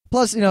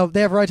 Plus, they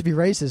have a right to be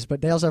racist,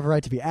 but they also have a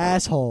right to be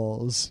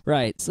assholes.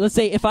 Right. So let's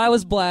say if I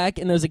was black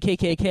and there was a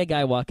KKK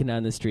guy walking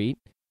down the street,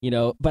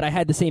 but I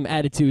had the same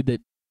attitude that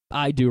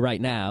I do right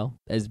now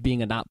as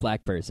being a not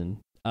black person,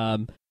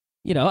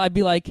 I'd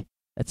be like,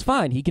 that's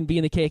fine. He can be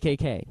in the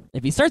KKK.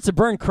 If he starts to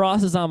burn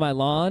crosses on my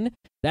lawn,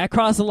 that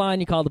cross the line,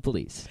 you call the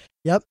police.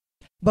 Yep.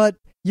 But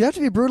you have to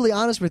be brutally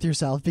honest with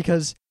yourself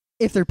because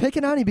if they're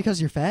picking on you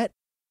because you're fat,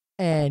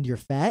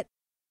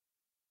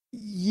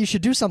 you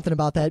should do something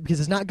about that because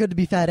it's not good to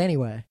be fat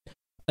anyway.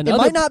 It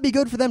might not be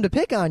good for them to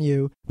pick on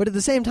you, but at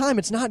the same time,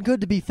 it's not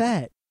good to be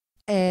fat.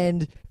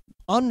 And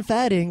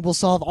unfatting will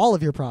solve all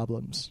of your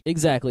problems.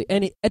 Exactly.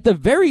 And at the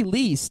very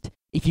least,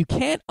 if you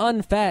can't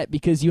unfat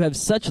because you have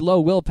such low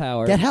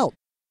willpower, get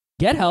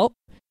help.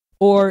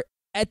 Or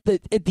at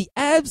the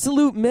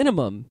absolute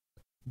minimum,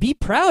 be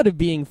proud of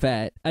being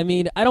fat. I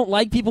mean, I don't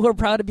like people who are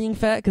proud of being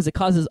fat because it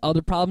causes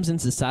other problems in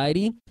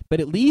society, but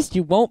at least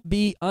you won't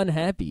be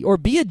unhappy. Or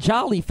be a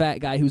jolly fat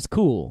guy who's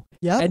cool.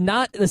 Yeah. And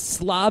not the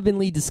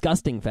slovenly,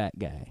 disgusting fat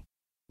guy.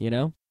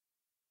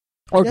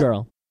 Or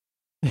girl.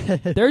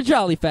 They're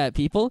jolly fat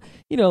people,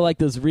 like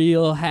those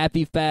real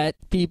happy fat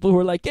people who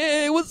are like,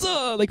 hey, what's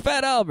up? Like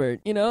Fat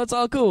Albert, it's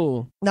all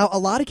cool. Now, a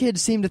lot of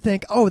kids seem to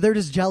think, oh, they're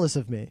just jealous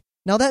of me.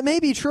 Now, that may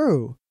be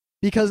true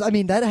because,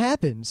 that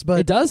happens. But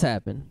it does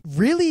happen.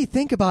 Really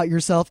think about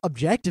yourself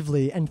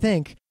objectively and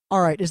think,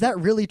 all right, is that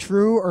really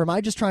true? Or am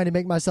I just trying to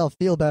make myself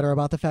feel better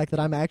about the fact that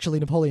I'm actually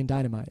Napoleon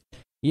Dynamite?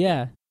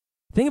 Yeah.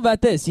 Think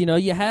about this.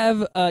 You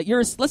have,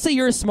 let's say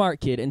you're a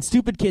smart kid and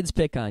stupid kids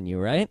pick on you,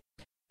 right?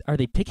 Are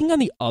they picking on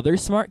the other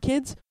smart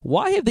kids?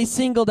 Why have they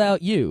singled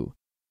out you?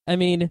 I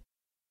mean,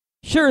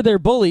 sure, they're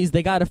bullies.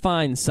 They got to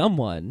find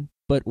someone.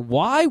 But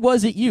why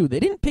was it you? They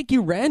didn't pick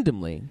you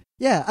randomly.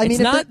 Yeah, it's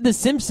not The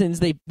Simpsons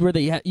where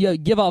they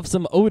give off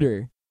some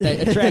odor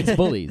that attracts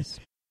bullies.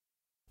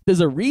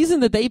 There's a reason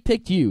that they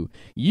picked you.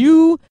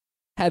 You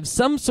have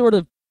some sort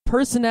of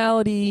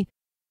personality,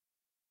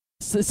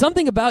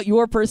 something about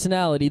your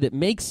personality that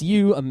makes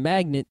you a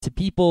magnet to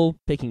people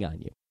picking on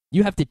you.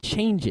 You have to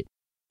change it.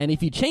 And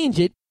if you change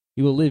it,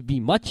 you will be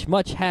much,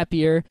 much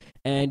happier,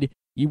 and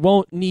you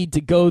won't need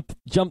to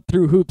jump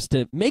through hoops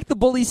to make the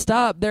bullies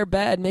stop. They're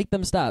bad. Make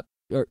them stop.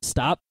 Or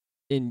stop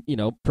in,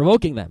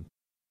 provoking them.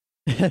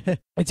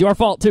 It's your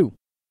fault, too.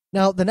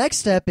 Now, the next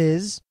step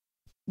is,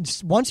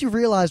 once you've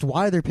realized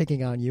why they're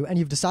picking on you, and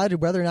you've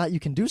decided whether or not you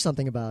can do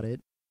something about it,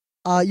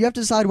 you have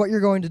to decide what you're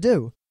going to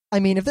do.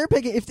 I mean, if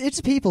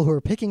it's people who are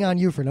picking on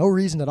you for no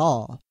reason at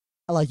all,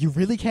 like you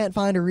really can't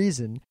find a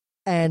reason,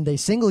 and they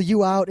single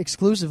you out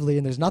exclusively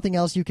and there's nothing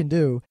else you can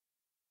do,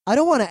 I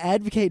don't want to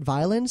advocate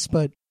violence,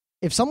 but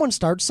if someone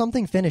starts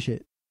something, finish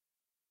it.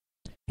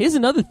 Here's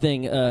another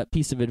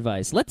piece of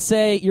advice. Let's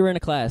say you're in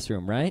a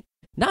classroom, right?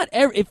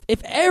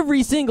 If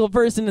every single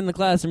person in the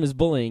classroom is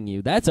bullying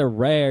you, that's a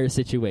rare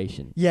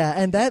situation. Yeah,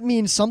 and that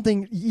means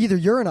something, either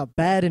you're in a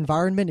bad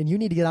environment and you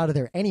need to get out of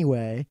there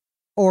anyway,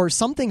 or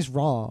something's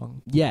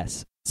wrong.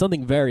 Yes.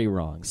 Something very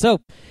wrong. So,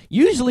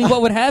 usually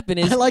what would happen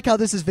is... I like how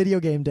this is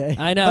video game day.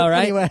 I know,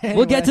 right? Anyway.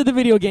 We'll get to the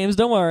video games.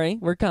 Don't worry.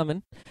 We're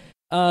coming.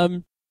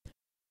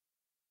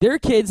 there are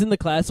kids in the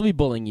class who will be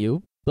bullying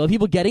you. There'll be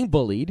people getting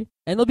bullied,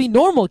 and there'll be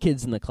normal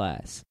kids in the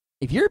class.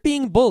 If you're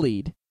being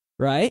bullied,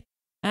 right,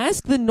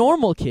 ask the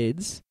normal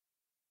kids,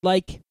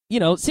 like,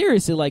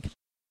 seriously, like,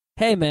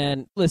 hey,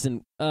 man,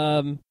 listen,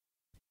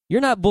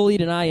 you're not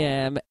bullied and I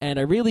am, and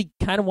I really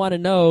kind of want to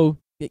know,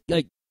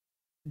 like,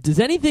 does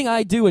anything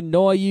I do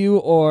annoy you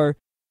or,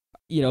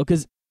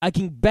 because I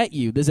can bet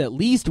you there's at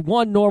least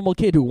one normal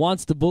kid who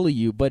wants to bully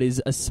you but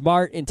is a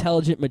smart,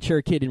 intelligent,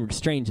 mature kid and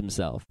restrains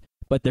himself.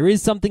 But there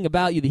is something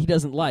about you that he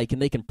doesn't like,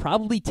 and they can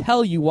probably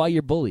tell you why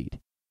you're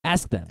bullied.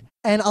 Ask them.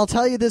 And I'll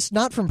tell you this,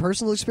 not from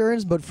personal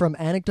experience, but from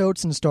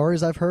anecdotes and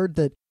stories I've heard,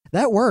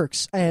 that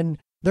works. And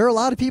there are a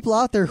lot of people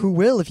out there who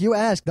will, if you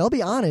ask, they'll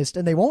be honest,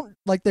 and they won't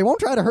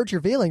try to hurt your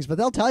feelings, but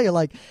they'll tell you,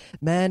 like,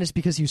 man, it's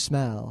because you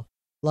smell.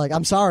 Like,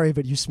 I'm sorry,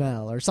 but you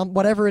smell, or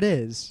whatever it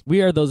is.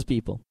 We are those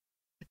people.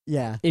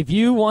 Yeah. If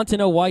you want to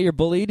know why you're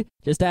bullied,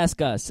 just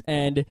ask us.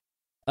 And,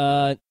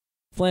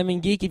 Flaming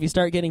Geek, if you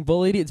start getting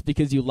bullied, it's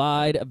because you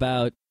lied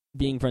about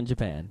being from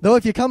Japan. Though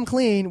if you come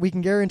clean, we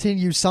can guarantee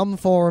you some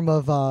form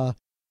of,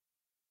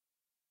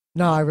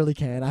 No, I really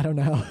can't. I don't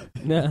know.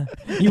 Nah.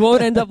 You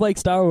won't end up like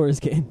Star Wars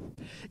Kid.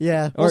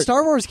 Yeah. Well,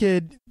 Star Wars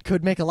Kid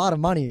could make a lot of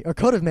money, or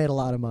could have made a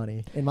lot of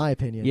money, in my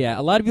opinion. Yeah,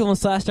 a lot of people in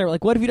Slash Star are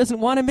like, what if he doesn't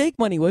want to make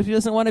money? What if he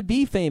doesn't want to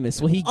be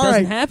famous? Well, he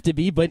doesn't have to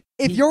be, but...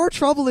 If your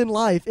trouble in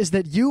life is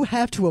that you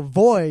have to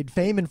avoid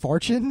fame and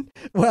fortune,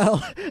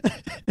 well,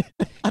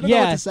 I don't know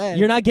what to say.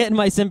 You're not getting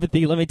my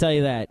sympathy, let me tell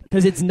you that.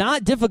 Because it's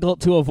not difficult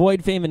to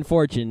avoid fame and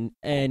fortune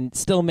and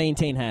still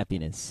maintain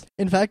happiness.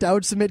 In fact, I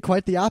would submit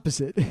quite the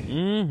opposite.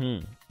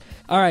 Mm-hmm.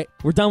 All right,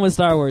 we're done with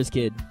Star Wars,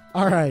 Kid.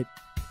 All right.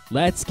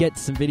 Let's get to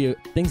some video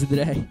things of the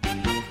day.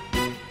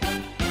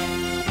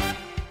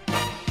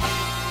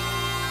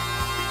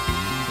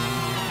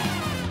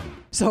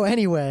 So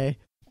anyway,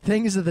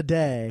 things of the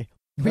day.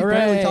 We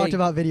barely talked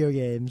about video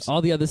games.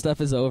 All the other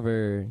stuff is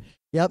over.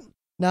 Yep.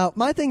 Now,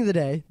 my thing of the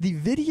day, the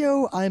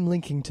video I'm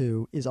linking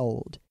to is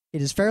old.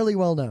 It is fairly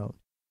well known.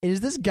 It is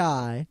this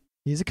guy,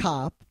 he's a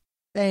cop,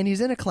 and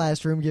he's in a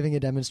classroom giving a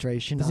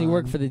demonstration. Does he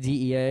work for the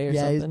DEA or something?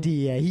 Yeah, he's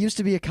DEA. He used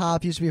to be a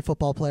cop, he used to be a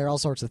football player, all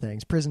sorts of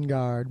things, prison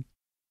guard.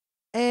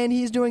 And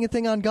he's doing a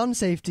thing on gun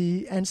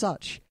safety and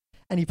such.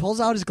 And he pulls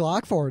out his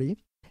Glock 40,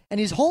 and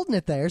he's holding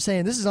it there,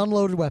 saying, this is an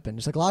unloaded weapon.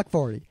 It's a Glock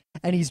 40.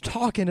 And he's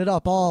talking it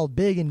up all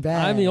big and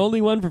bad. I'm the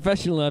only one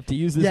professional enough to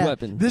use this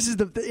weapon.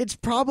 It's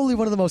probably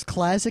one of the most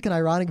classic and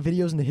ironic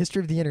videos in the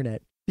history of the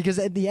internet. Because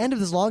at the end of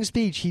this long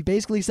speech, he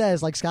basically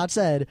says, like Scott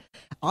said,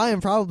 I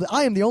am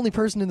the only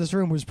person in this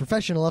room who's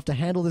professional enough to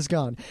handle this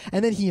gun.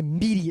 And then he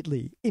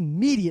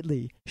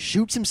immediately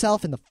shoots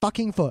himself in the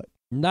fucking foot.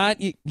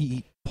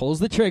 He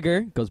pulls the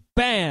trigger, goes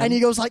bam, and he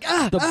goes like,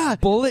 the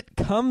bullet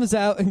comes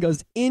out and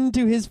goes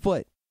into his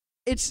foot.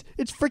 It's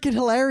freaking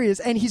hilarious,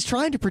 and he's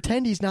trying to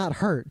pretend he's not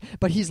hurt,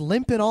 but he's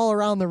limping all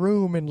around the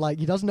room, and like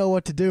he doesn't know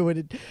what to do,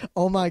 and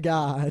oh my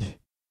god.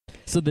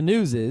 So the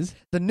news is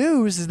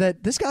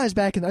that this guy's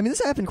back in,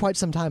 this happened quite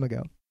some time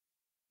ago.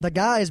 The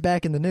guy is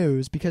back in the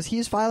news because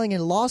he's filing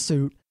a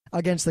lawsuit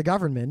against the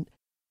government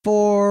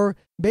for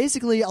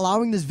basically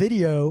allowing this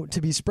video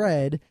to be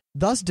spread,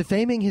 thus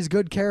defaming his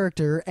good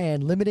character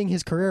and limiting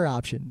his career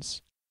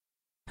options.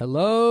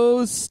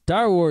 Hello,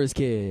 Star Wars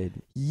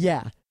Kid.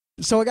 Yeah.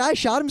 So a guy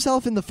shot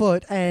himself in the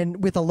foot,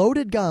 and with a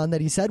loaded gun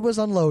that he said was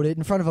unloaded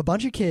in front of a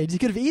bunch of kids. He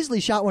could have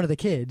easily shot one of the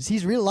kids.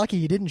 He's real lucky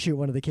he didn't shoot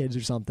one of the kids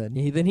or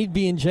something. Then he'd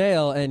be in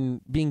jail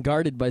and being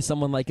guarded by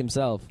someone like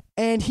himself.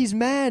 And he's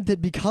mad that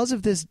because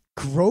of this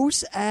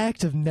gross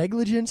act of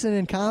negligence and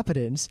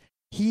incompetence,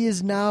 he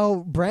is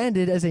now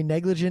branded as a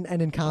negligent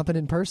and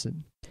incompetent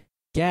person.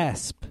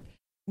 Gasp.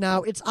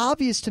 Now, it's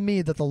obvious to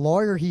me that the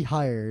lawyer he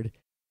hired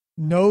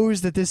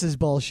knows that this is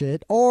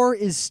bullshit or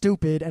is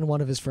stupid and one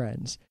of his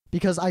friends.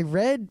 Because I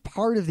read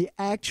part of the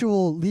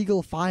actual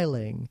legal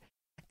filing,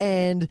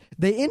 and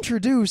they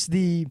introduce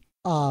the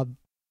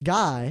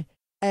guy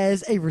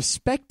as a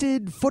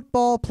respected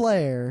football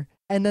player,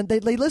 and then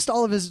they list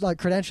all of his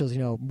credentials,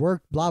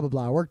 worked blah, blah,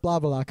 blah, worked blah,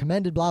 blah, blah,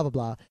 commended blah, blah,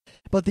 blah.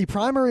 But the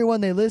primary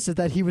one they list is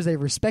that he was a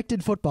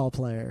respected football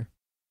player.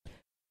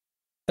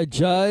 A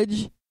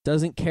judge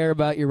doesn't care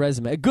about your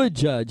resume. A good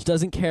judge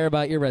doesn't care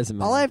about your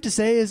resume. All I have to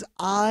say is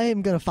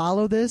I'm going to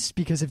follow this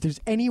because if there's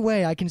any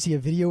way I can see a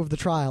video of the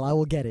trial, I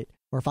will get it.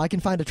 Or if I can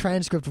find a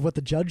transcript of what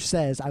the judge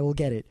says, I will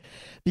get it.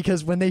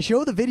 Because when they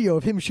show the video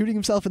of him shooting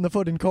himself in the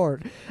foot in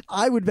court,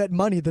 I would bet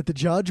money that the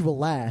judge will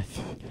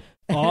laugh.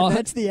 And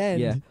that's the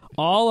end. Yeah.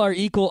 All are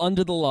equal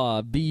under the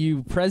law. Be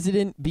you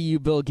president, be you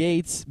Bill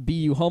Gates, be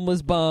you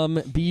homeless bum,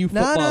 be you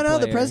football player. No,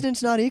 the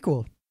president's not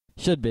equal.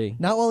 Should be.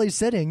 Not while he's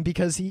sitting,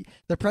 because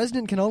the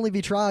president can only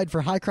be tried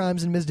for high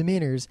crimes and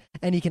misdemeanors,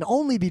 and he can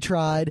only be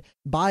tried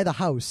by the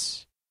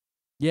House.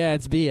 Yeah,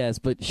 it's BS,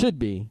 but should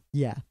be.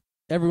 Yeah.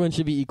 Everyone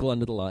should be equal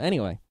under the law.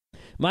 Anyway,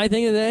 my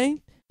thing of the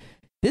day,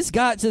 this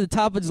got to the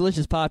top of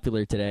Delicious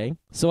Popular today,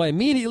 so I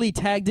immediately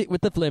tagged it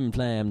with the Flim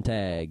Flam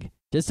tag.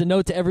 Just a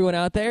note to everyone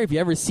out there, if you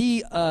ever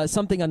see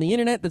something on the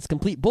internet that's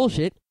complete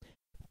bullshit,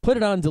 put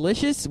it on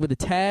Delicious with a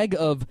tag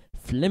of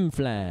Flim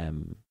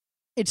Flam.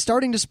 it's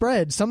starting to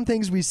spread. Some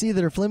things we see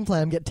that are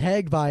flim-flam get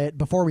tagged by it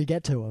before we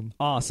get to them.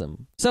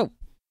 Awesome. So,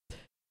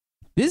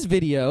 this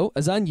video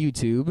is on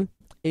YouTube,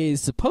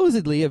 is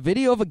supposedly a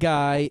video of a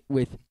guy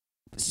with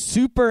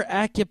super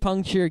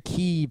acupuncture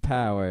key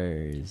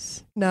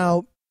powers.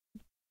 Now,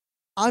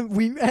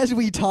 as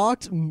we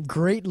talked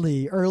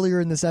greatly earlier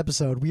in this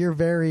episode, we are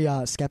very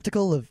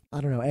skeptical of,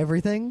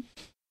 everything.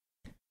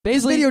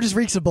 Basically, this video just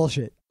reeks of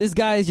bullshit. This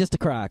guy is just a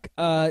crock.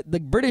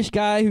 The British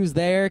guy who's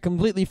there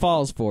completely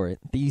falls for it.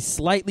 The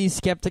slightly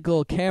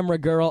skeptical camera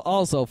girl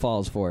also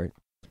falls for it.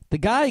 The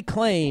guy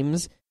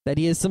claims that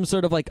he has some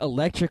sort of,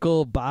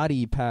 electrical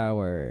body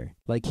power.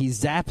 Like, he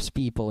zaps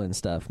people and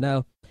stuff.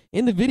 Now,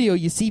 in the video,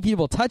 you see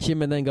people touch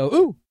him and then go,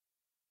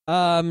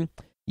 ooh!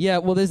 Yeah,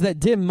 well, there's that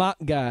dim mock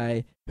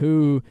guy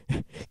who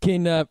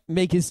can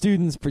make his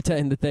students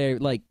pretend that they're,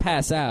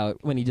 pass out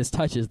when he just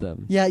touches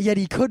them. Yeah, yet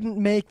he couldn't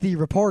make the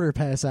reporter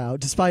pass out,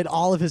 despite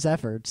all of his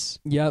efforts.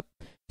 Yep.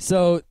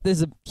 So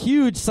there's a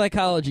huge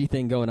psychology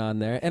thing going on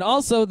there. And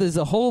also, there's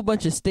a whole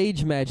bunch of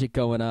stage magic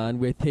going on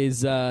with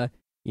his,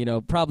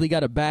 probably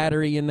got a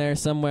battery in there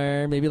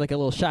somewhere, maybe a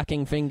little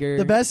shocking finger.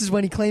 The best is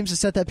when he claims to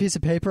set that piece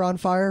of paper on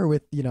fire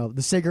with,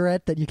 the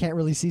cigarette that you can't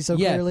really see so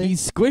clearly. Yeah, he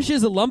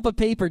squishes a lump of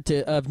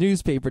of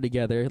newspaper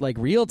together,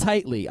 real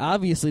tightly.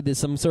 Obviously, there's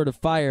some sort of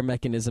fire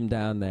mechanism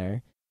down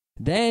there.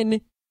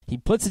 Then he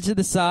puts it to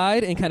the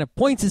side and kind of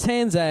points his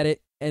hands at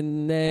it,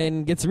 and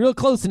then gets real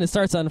close and it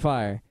starts on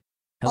fire.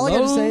 Hello? All I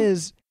gotta say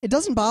is, it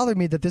doesn't bother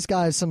me that this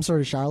guy is some sort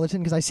of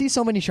charlatan, because I see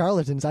so many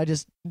charlatans.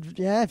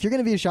 If you're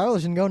gonna be a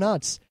charlatan, go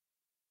nuts.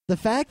 The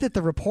fact that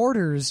the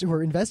reporters who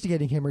are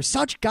investigating him are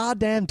such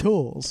goddamn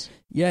tools.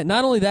 Yeah,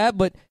 not only that,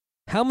 but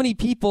how many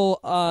people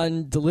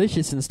on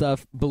Delicious and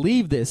stuff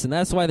believe this, and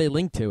that's why they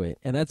linked to it,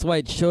 and that's why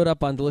it showed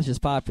up on Delicious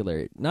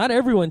Popular. Not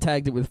everyone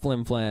tagged it with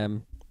Flim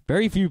Flam.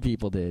 Very few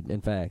people did,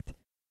 in fact.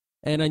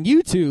 And on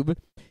YouTube,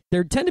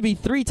 there tend to be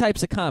 3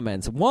 types of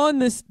comments. 1,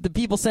 the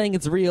people saying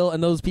it's real,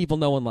 and those people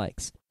no one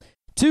likes.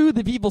 2,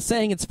 the people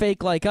saying it's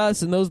fake like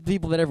us, and those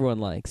people that everyone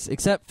likes.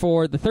 Except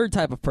for the 3rd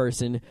type of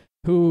person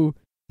who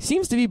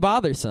seems to be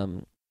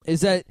bothersome, is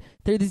that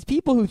there are these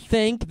people who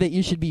think that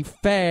you should be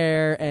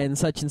fair and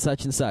such and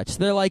such and such.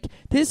 They're like,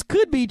 this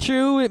could be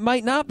true, it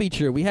might not be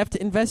true, we have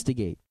to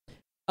investigate.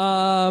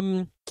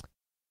 Yeah,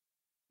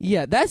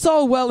 that's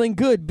all well and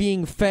good,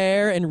 being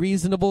fair and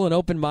reasonable and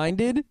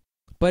open-minded,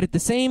 but at the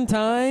same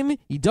time,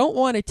 you don't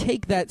want to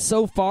take that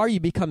so far you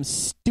become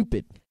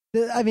stupid.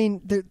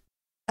 The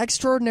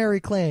extraordinary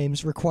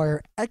claims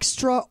require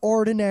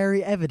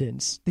extraordinary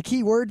evidence. The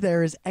key word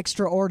there is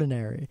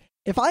extraordinary.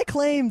 If I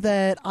claim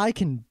that I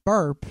can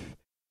burp,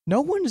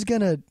 no one's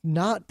gonna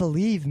not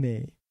believe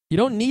me. You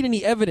don't need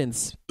any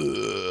evidence.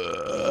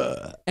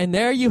 And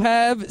there you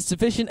have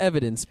sufficient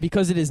evidence,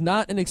 because it is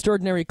not an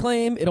extraordinary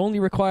claim. It only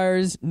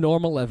requires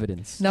normal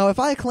evidence. Now, if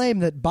I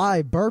claim that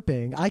by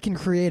burping, I can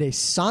create a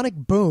sonic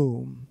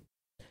boom,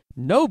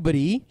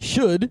 nobody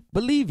should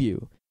believe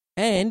you.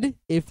 And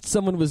if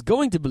someone was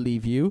going to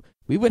believe you,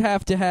 we would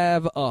have to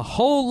have a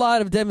whole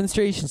lot of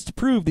demonstrations to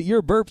prove that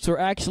your burps were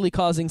actually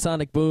causing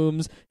sonic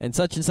booms and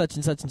such and such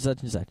and such and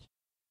such and such.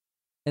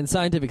 And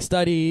scientific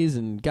studies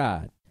and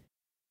God.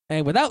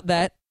 And without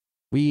that,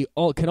 we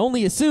all can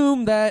only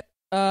assume that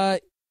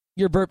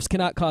your burps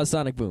cannot cause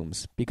sonic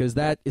booms, because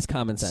that is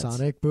common sense.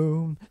 Sonic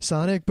boom,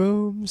 sonic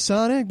boom,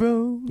 sonic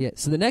boom. Yeah,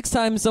 so the next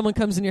time someone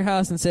comes in your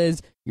house and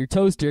says your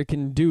toaster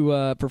can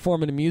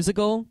perform in a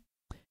musical,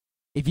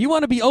 if you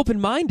want to be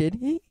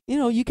open-minded,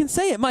 you can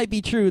say it might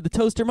be true. The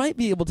toaster might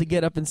be able to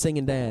get up and sing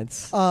and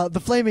dance.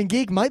 The Flaming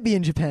Geek might be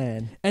in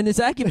Japan. And this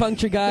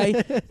acupuncture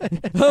guy,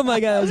 oh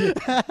my God,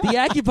 the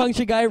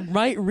acupuncture guy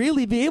might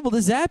really be able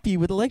to zap you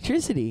with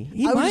electricity.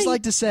 I would just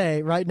like to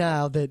say right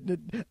now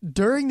that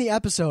during the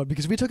episode,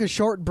 because we took a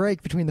short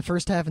break between the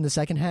first half and the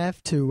second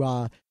half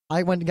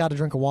I went and got a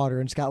drink of water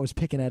and Scott was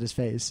picking at his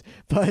face.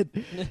 But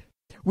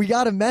we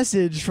got a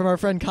message from our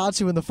friend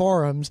Katsu in the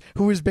forums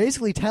who was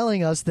basically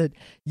telling us that,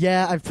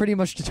 yeah, I've pretty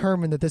much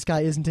determined that this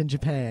guy isn't in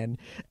Japan.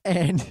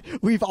 And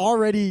we've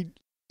already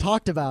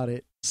talked about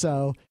it.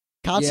 So,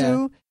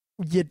 Katsu,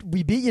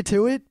 we beat you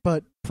to it,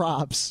 but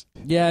props.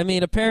 Yeah,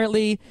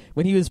 apparently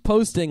when he was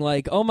posting,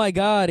 oh my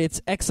God,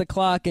 it's X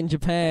o'clock in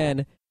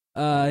Japan,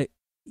 the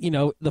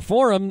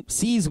forum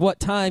sees what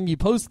time you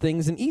post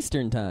things in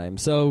Eastern time.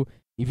 So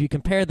if you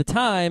compare the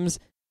times,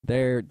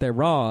 they're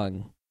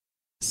wrong.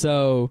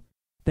 So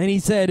then he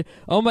said,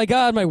 "Oh my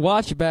God, my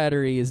watch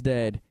battery is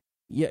dead."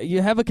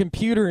 You have a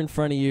computer in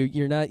front of you.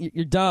 You're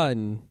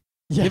done.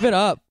 Yeah. Give it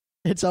up.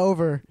 It's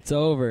over. It's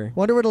over.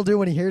 Wonder what he'll do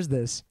when he hears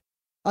this.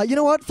 You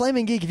know what,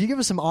 Flaming Geek? If you give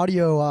us some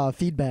audio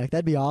feedback,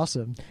 that'd be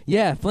awesome.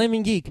 Yeah,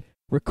 Flaming Geek,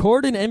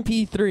 record an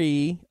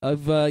MP3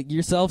 of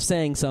yourself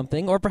saying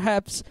something, or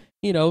perhaps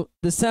the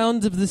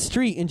sounds of the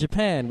street in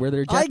Japan where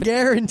they're. I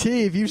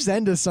guarantee if you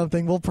send us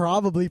something, we'll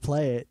probably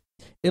play it.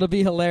 It'll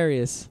be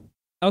hilarious.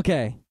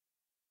 Okay.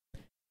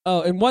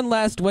 Oh, and one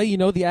last way the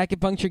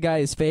acupuncture guy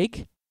is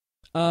fake.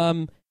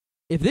 If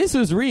this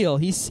was real,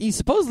 he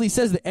supposedly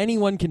says that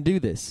anyone can do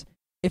this.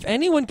 If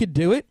anyone could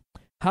do it,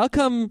 How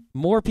come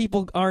more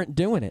people aren't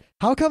doing it?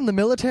 How come the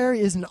military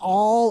isn't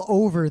all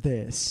over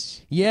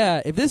this?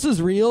 Yeah, if this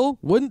was real,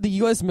 wouldn't the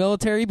U.S.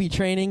 military be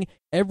training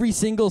every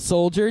single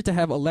soldier to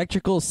have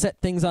electrical set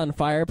things on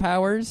fire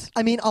powers?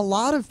 I mean, a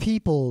lot of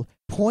people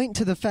point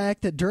to the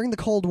fact that during the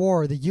Cold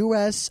War, the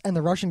U.S. and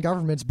the Russian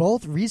governments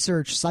both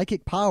researched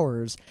psychic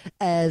powers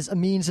as a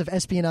means of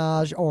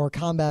espionage or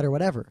combat or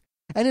whatever.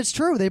 And it's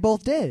true, they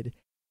both did.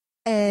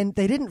 And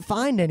they didn't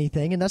find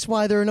anything, and that's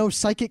why there are no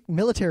psychic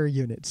military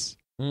units.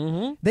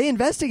 Mm-hmm. They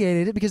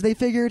investigated it because they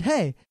figured,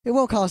 hey, it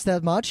won't cost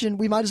that much, and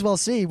we might as well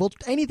see. Well,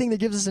 anything that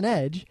gives us an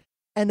edge.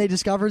 And they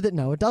discovered that,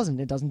 no, it doesn't.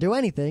 It doesn't do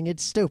anything.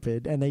 It's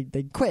stupid. And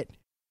they quit.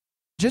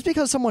 Just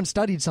because someone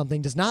studied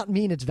something does not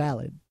mean it's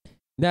valid.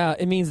 Now,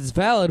 it means it's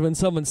valid when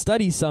someone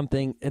studies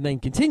something and then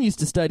continues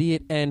to study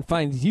it and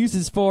finds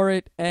uses for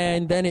it,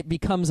 and then it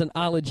becomes an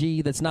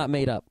ology that's not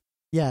made up.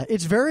 Yeah,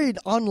 it's very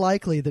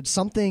unlikely that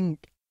something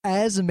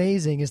as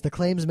amazing as the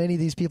claims many of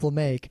these people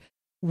make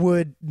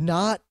would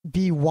not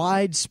be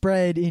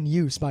widespread in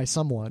use by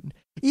someone.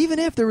 Even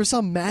if there was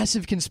some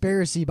massive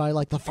conspiracy by,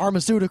 like, the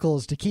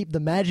pharmaceuticals to keep the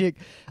magic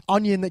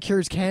onion that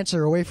cures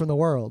cancer away from the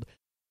world,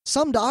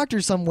 some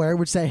doctor somewhere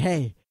would say,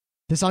 hey,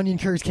 this onion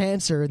cures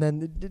cancer, and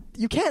then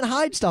you can't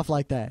hide stuff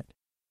like that.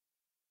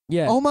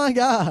 Yeah. Oh, my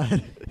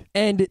God.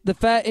 And the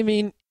fact, I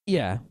mean,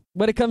 yeah.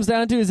 What it comes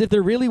down to is if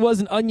there really was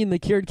an onion that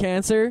cured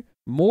cancer,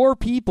 more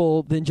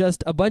people than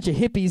just a bunch of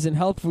hippies in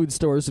health food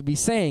stores would be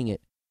saying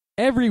it.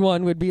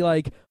 Everyone would be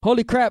like,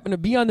 holy crap, and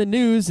it'd be on the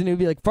news, and it would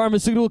be like,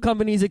 pharmaceutical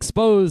companies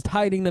exposed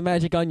hiding the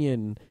magic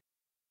onion.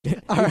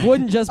 It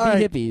wouldn't just be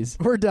hippies.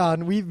 We're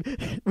done.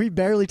 We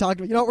barely talked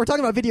about, we're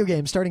talking about video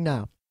games starting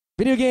now.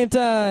 Video game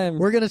time.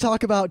 We're going to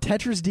talk about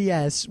Tetris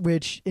DS,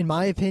 which, in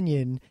my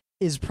opinion,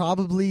 is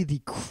probably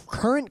the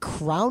current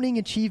crowning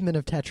achievement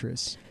of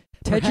Tetris.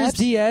 Tetris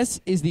DS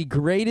is the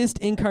greatest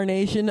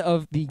incarnation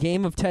of the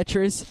game of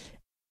Tetris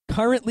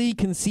currently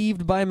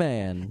conceived by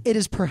man. It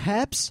is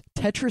perhaps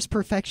Tetris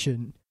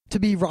perfection, to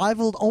be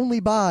rivaled only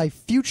by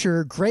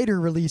future greater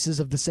releases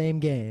of the same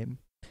game.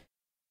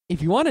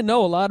 If you want to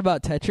know a lot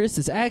about Tetris,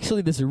 there's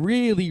actually this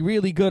really,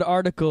 really good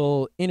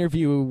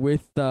interview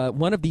with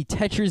one of the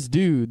Tetris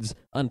dudes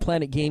on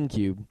Planet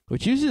GameCube,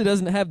 which usually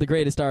doesn't have the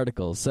greatest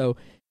articles. So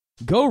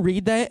go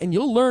read that, and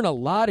you'll learn a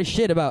lot of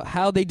shit about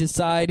how they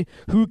decide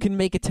who can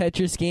make a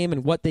Tetris game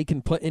and what they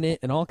can put in it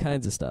and all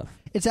kinds of stuff.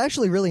 It's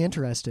actually really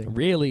interesting.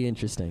 Really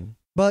interesting.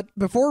 But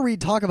before we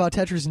talk about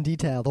Tetris in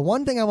detail, the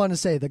one thing I want to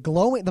say,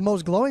 the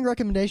most glowing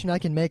recommendation I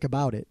can make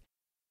about it,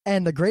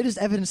 and the greatest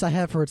evidence I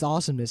have for its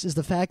awesomeness, is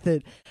the fact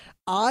that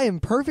I am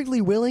perfectly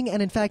willing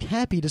and in fact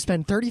happy to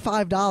spend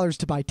 $35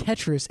 to buy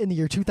Tetris in the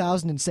year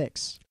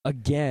 2006.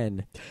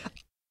 Again.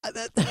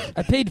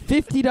 I paid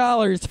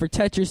 $50 for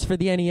Tetris for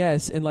the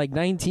NES in like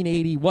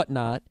 1980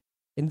 whatnot,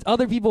 and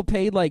other people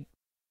paid like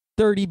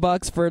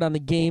 $30 for it on the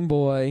Game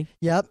Boy.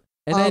 Yep.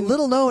 And then,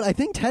 little known, I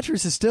think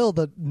Tetris is still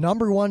the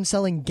 #1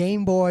 selling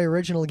Game Boy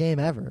original game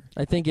ever.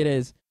 I think it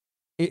is.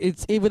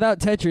 Without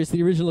Tetris,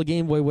 the original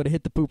Game Boy would have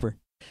hit the pooper.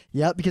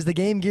 Yep, because the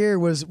Game Gear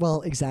was,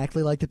 well,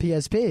 exactly like the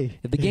PSP.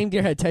 If the Game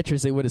Gear had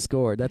Tetris, it would have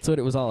scored. That's what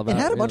it was all about. It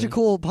had a bunch really. of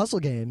cool puzzle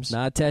games.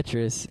 Not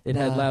Tetris. It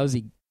had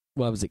lousy,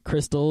 what was it,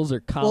 crystals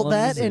or columns? Well,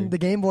 that and the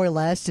Game Boy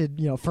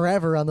lasted,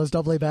 forever on those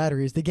AA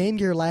batteries. The Game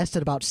Gear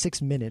lasted about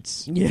 6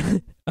 minutes. Yeah,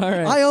 all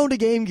right. I owned a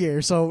Game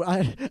Gear, so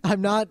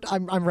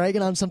I'm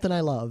ragging on something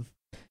I love.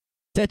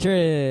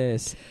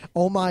 Tetris.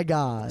 Oh my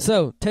God.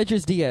 So,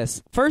 Tetris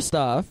DS. First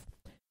off,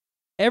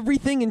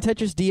 everything in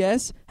Tetris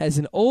DS has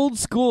an old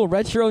school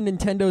retro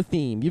Nintendo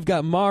theme. You've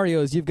got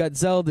Marios, you've got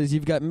Zeldas,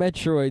 you've got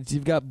Metroids,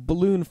 you've got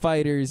Balloon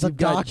Fighters, you've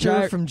got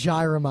Doctor from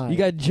Gyromite. You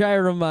got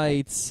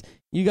Gyromites.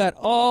 You got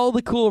all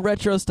the cool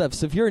retro stuff.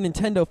 So if you're a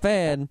Nintendo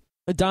fan,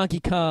 Donkey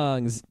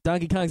Kong's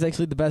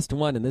actually the best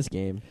one in this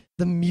game.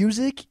 The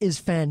music is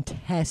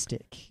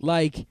fantastic.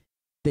 Like,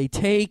 they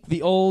take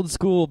the old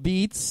school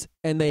beats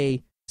and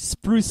they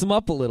spruce them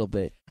up a little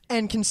bit.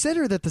 And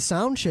consider that the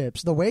sound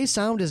chips, the way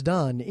sound is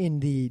done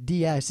in the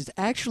DS, is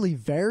actually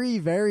very,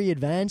 very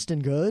advanced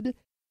and good.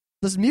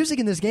 The music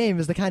in this game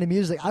is the kind of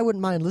music I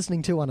wouldn't mind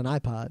listening to on an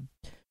iPod.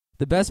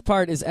 The best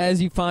part is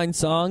as you find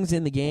songs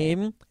in the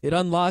game, it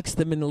unlocks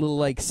them in a little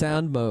like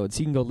sound mode, so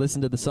you can go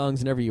listen to the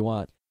songs whenever you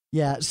want.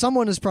 Yeah,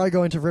 someone is probably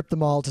going to rip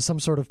them all to some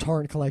sort of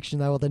torrent collection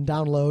that I will then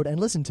download and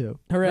listen to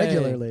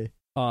regularly.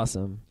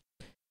 Awesome.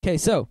 Okay,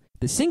 so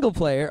the single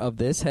player of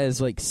this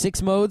has like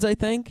 6 modes, I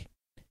think.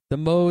 The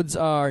modes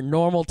are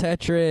normal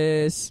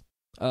Tetris,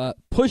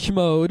 push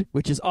mode,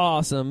 which is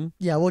awesome.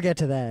 Yeah, we'll get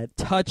to that.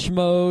 Touch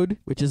mode,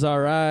 which is all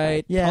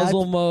right. Yeah,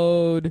 puzzle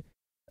mode.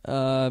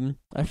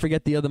 I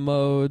forget the other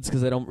modes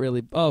because I don't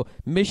really... Oh,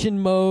 mission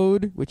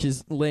mode, which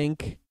is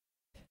Link.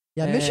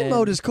 Yeah, mission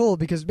mode is cool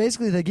because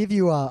basically they give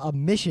you a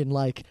mission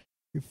like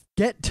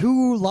get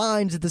 2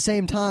 lines at the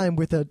same time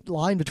with a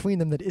line between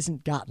them that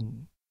isn't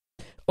gotten.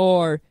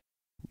 Or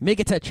make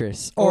a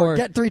Tetris. Or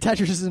get 3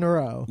 Tetrises in a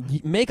row.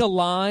 Make a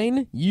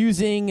line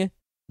using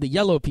the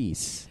yellow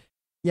piece.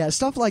 Yeah,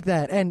 stuff like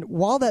that. And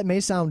while that may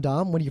sound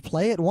dumb, when you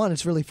play it, 1,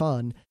 it's really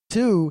fun.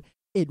 2,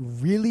 it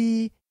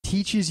really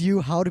teaches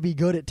you how to be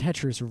good at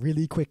Tetris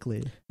really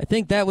quickly. I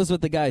think that was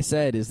what the guy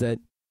said, is that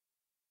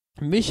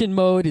mission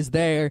mode is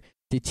there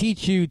to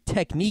teach you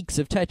techniques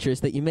of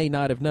Tetris that you may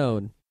not have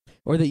known,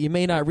 or that you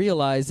may not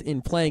realize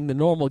in playing the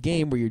normal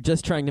game where you're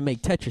just trying to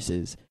make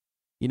Tetrises.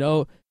 You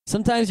know,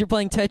 sometimes you're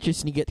playing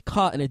Tetris and you get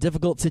caught in a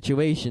difficult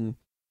situation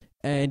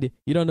and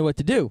you don't know what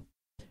to do.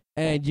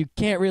 And you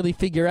can't really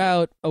figure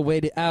out a way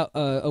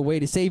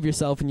to save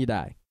yourself and you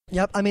die.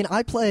 Yep, I mean,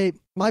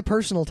 my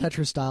personal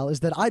Tetris style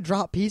is that I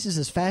drop pieces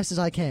as fast as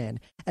I can.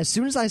 As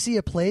soon as I see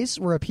a place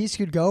where a piece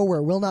could go where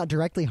it will not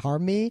directly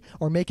harm me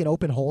or make an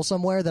open hole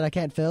somewhere that I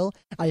can't fill,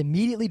 I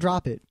immediately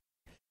drop it,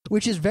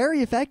 which is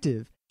very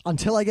effective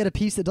until I get a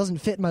piece that doesn't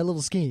fit in my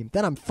little scheme.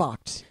 Then I'm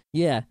fucked.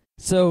 Yeah,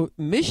 so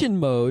mission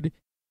mode,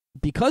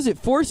 because it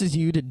forces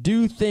you to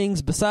do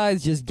things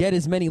besides just get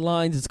as many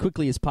lines as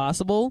quickly as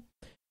possible,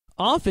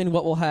 often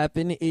what will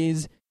happen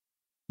is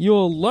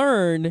you'll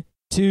learn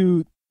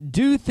to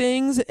do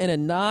things in a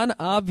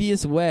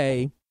non-obvious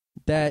way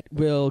that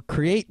will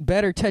create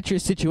better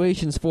Tetris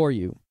situations for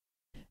you.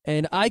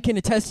 And I can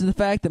attest to the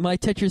fact that my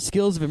Tetris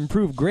skills have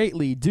improved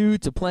greatly due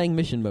to playing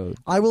mission mode.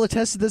 I will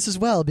attest to this as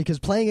well, because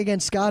playing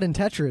against Scott in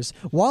Tetris,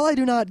 while I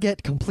do not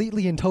get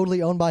completely and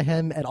totally owned by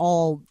him at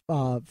all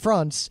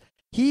fronts,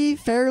 he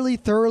fairly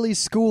thoroughly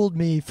schooled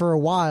me for a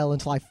while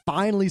until I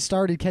finally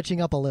started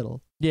catching up a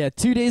little. Yeah,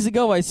 2 days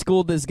ago I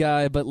schooled this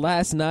guy, but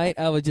last night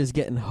I was just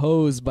getting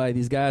hosed by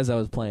these guys I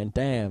was playing.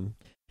 Damn.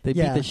 They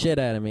beat the shit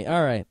out of me.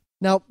 All right.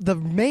 Now, the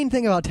main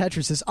thing about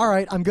Tetris is, all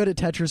right, I'm good at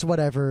Tetris,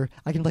 whatever.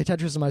 I can play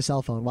Tetris on my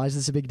cell phone. Why is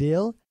this a big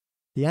deal?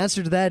 The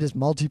answer to that is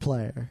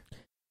multiplayer.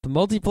 The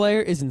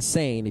multiplayer is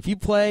insane. If you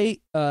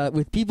play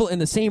with people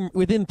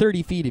within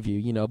 30 feet of you,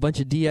 you know, a bunch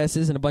of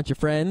DSs and a bunch of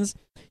friends,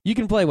 you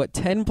can play,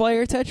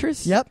 10-player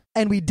Tetris? Yep,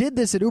 and we did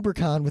this at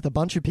UberCon with a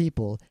bunch of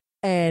people,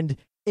 and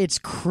it's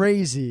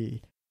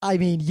crazy. I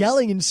mean,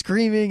 yelling and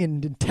screaming,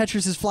 and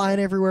Tetris is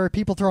flying everywhere,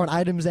 people throwing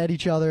items at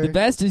each other. The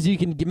best is you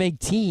can make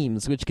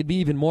teams, which could be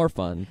even more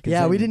fun.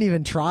 Yeah, we didn't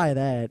even try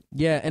that.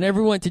 Yeah, and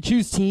everyone, to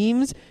choose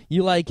teams,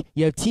 you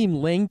have Team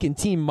Link and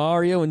Team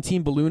Mario and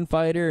Team Balloon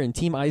Fighter and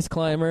Team Ice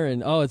Climber,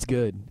 and it's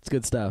good. It's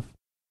good stuff.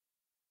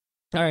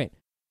 All right,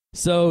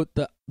 so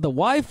the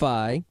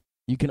Wi-Fi,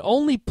 you can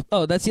only...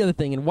 that's the other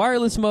thing. In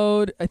wireless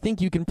mode, I think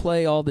you can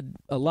play a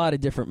lot of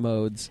different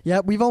modes.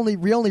 Yeah, we only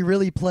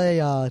really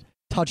play...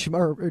 touch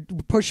or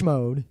push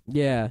mode.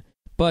 Yeah,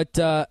 but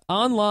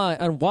online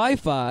on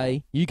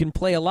Wi-Fi, you can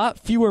play a lot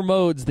fewer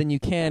modes than you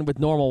can with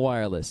normal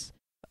wireless.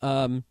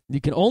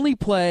 You can only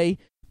play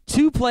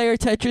 2-player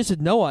Tetris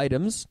with no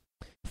items,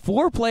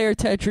 4-player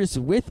Tetris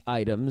with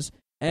items,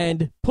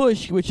 and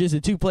push, which is a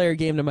 2-player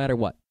game no matter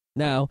what.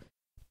 Now,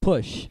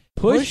 push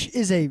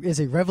is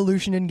a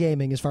revolution in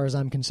gaming as far as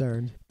I'm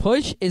concerned.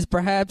 Push is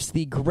perhaps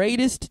the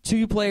greatest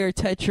 2-player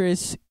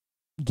Tetris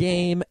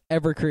game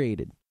ever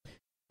created.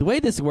 The way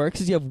this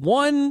works is you have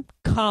one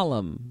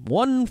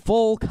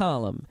full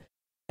column,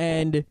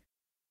 and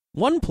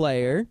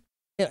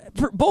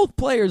both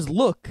players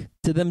look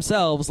to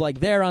themselves like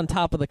they're on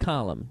top of the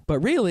column, but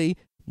really,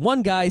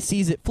 one guy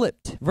sees it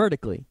flipped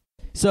vertically.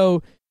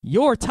 So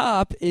your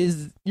bottom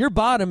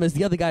is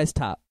the other guy's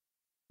top.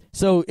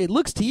 So it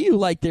looks to you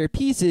like they're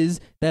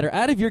pieces that are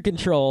out of your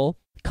control,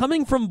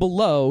 coming from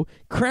below,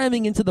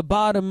 cramming into the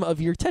bottom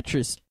of your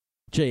Tetris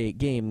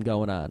game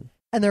going on.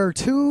 And there are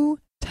 2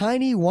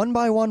 tiny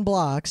 1x1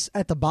 blocks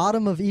at the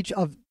bottom of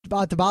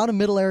at the bottom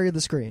middle area of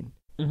the screen.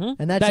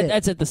 Mm-hmm. And that's it.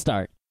 That's at the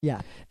start.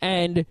 Yeah.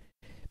 And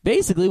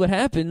basically what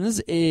happens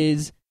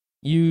is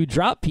you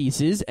drop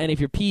pieces, and if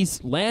your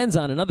piece lands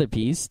on another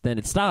piece, then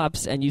it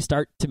stops, and you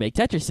start to make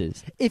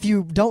Tetrises. If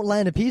you don't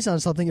land a piece on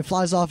something, it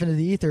flies off into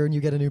the ether, and you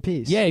get a new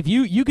piece. Yeah, if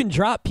you can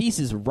drop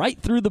pieces right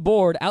through the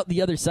board out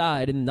the other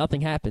side, and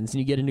nothing happens,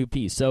 and you get a new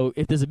piece. So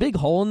if there's a big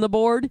hole in the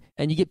board,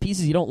 and you get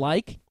pieces you don't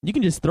like, you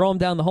can just throw them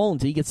down the hole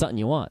until you get something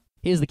you want.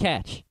 Here's the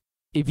catch.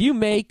 If you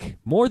make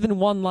more than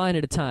one line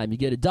at a time, you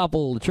get a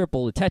double, a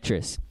triple, a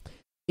Tetris,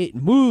 it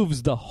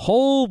moves the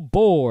whole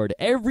board,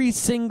 every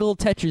single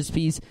Tetris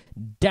piece,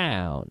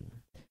 down.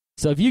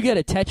 So if you get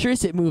a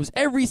Tetris, it moves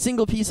every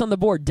single piece on the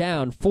board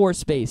down 4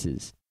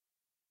 spaces.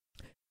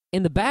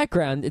 In the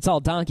background, it's all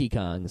Donkey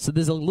Kong. So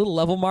there's a little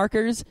level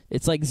markers.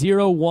 It's like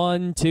 0,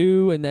 1,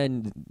 2, and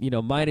then,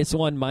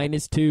 -1,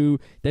 -2.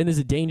 Then there's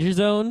a danger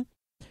zone.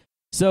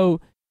 So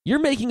you're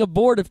making a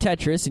board of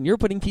Tetris, and you're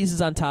putting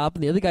pieces on top,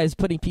 and the other guy's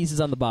putting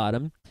pieces on the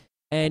bottom.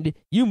 And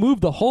you move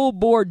the whole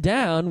board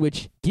down,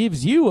 which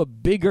gives you a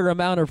bigger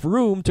amount of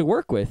room to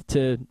work with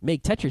to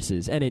make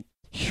Tetrises. And it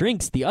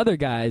shrinks the other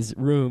guy's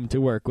room to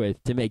work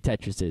with to make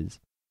Tetrises.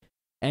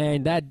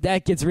 And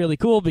that gets really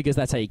cool because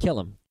that's how you kill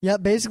him. Yeah,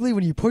 basically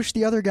when you push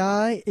the other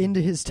guy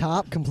into his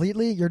top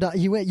completely, you're done.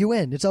 You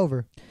win. It's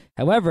over.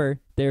 However,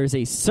 there's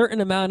a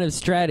certain amount of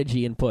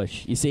strategy in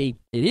push. You see,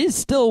 it is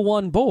still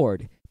one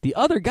board. The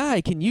other guy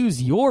can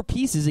use your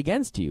pieces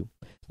against you.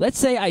 Let's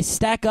say I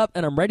stack up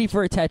and I'm ready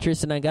for a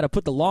Tetris, and I got to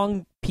put the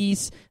long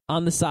piece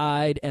on the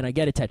side, and I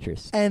get a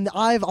Tetris. And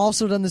I've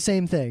also done the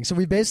same thing. So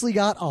we basically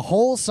got a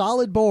whole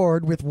solid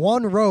board with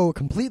one row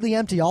completely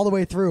empty all the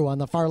way through on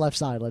the far left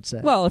side, let's say.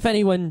 Well, if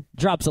anyone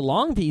drops a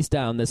long piece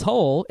down this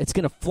hole, it's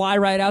going to fly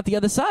right out the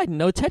other side, and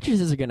no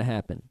Tetrises are going to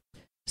happen.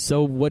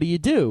 So what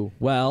do?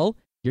 Well,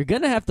 you're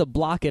going to have to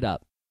block it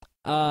up.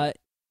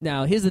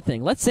 Now, here's the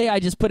thing. Let's say I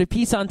just put a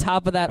piece on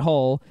top of that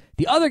hole.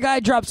 The other guy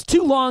drops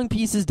 2 long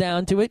pieces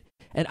down to it,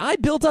 and I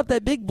built up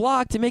that big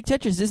block to make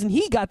Tetrises, and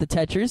he got the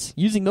Tetris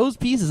using those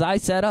pieces I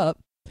set up,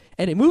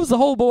 and it moves the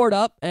whole board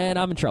up, and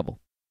I'm in trouble.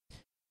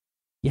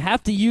 You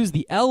have to use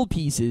the L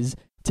pieces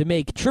to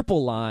make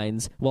triple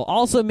lines while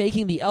also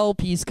making the L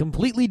piece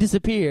completely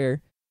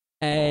disappear,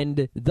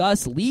 and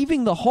thus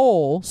leaving the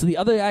hole so the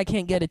other guy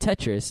can't get a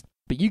Tetris,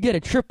 but you get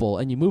a triple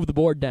and you move the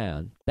board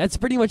down. That's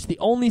pretty much the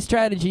only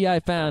strategy I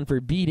found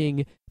for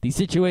beating the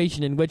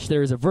situation in which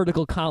there is a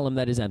vertical column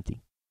that is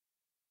empty.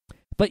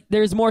 But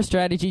there's more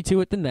strategy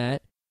to it than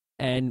that,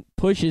 and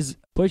Push is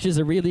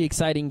a really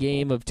exciting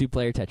game of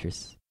 2-player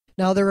Tetris.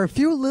 Now, there are a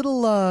few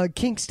little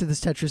kinks to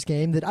this Tetris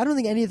game that I don't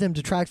think any of them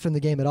detract from the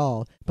game at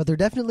all, but they're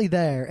definitely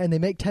there, and they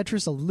make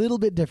Tetris a little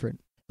bit different.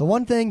 The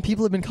one thing,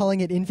 people have been calling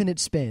it infinite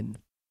spin.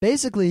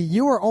 Basically,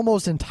 you are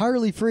almost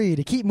entirely free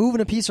to keep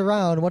moving a piece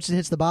around once it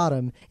hits the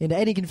bottom into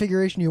any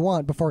configuration you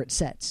want before it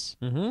sets.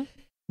 Mm-hmm.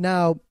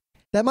 Now,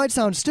 that might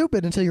sound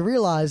stupid until you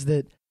realize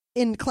that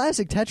in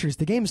classic Tetris,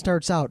 the game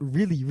starts out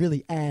really,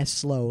 really ass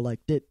slow, like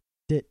dit,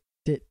 dit,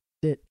 dit,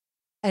 dit,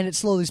 and it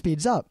slowly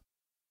speeds up.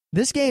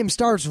 This game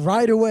starts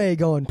right away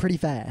going pretty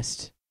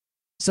fast.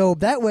 So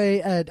that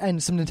way,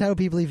 and some Nintendo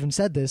people even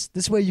said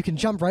this way you can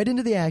jump right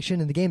into the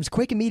action and the game's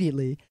quick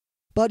immediately,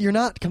 but you're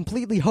not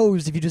completely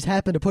hosed if you just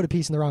happen to put a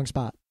piece in the wrong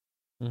spot.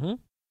 Mm-hmm.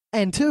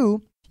 And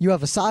 2, you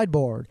have a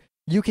sideboard.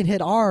 You can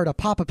hit R to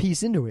pop a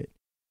piece into it.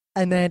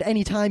 And then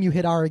anytime you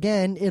hit R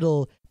again,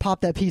 it'll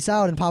pop that piece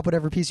out and pop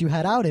whatever piece you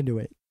had out into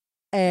it.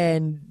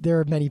 And there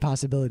are many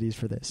possibilities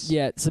for this.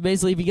 Yeah, so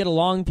basically if you get a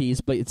long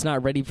piece, but it's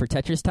not ready for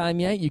Tetris time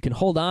yet, you can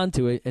hold on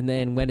to it, and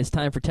then when it's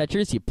time for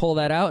Tetris, you pull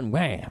that out and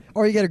wham!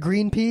 Or you get a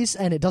green piece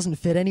and it doesn't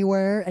fit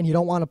anywhere, and you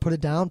don't want to put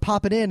it down,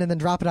 pop it in, and then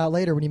drop it out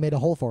later when you made a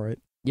hole for it.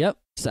 Yep.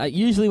 So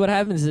usually what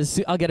happens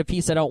is I'll get a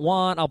piece I don't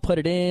want, I'll put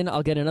it in,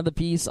 I'll get another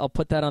piece, I'll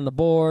put that on the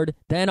board,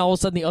 then all of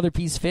a sudden the other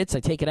piece fits, I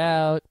take it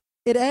out.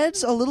 It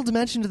adds a little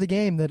dimension to the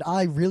game that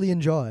I really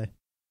enjoy.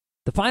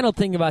 The final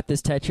thing about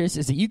this Tetris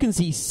is that you can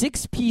see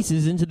 6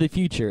 pieces into the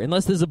future,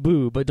 unless there's a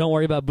Boo, but don't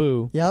worry about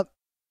Boo. Yep.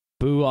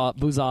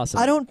 Boo's awesome.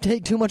 I don't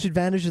take too much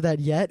advantage of that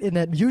yet, in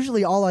that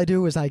usually all I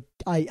do is I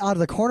out of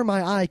the corner of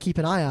my eye keep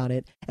an eye on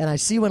it, and I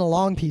see when a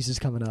long piece is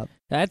coming up.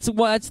 It's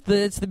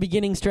the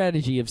beginning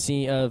strategy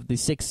of the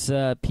 6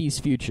 piece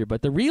future.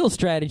 But the real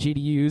strategy to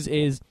use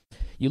is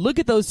you look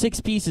at those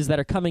 6 pieces that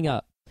are coming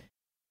up.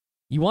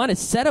 You want to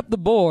set up the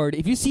board.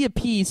 If you see a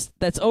piece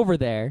that's over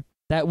there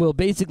that will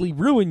basically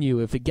ruin you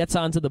if it gets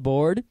onto the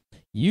board,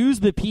 use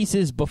the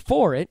pieces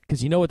before it,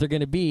 because you know what they're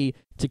going to be,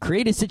 to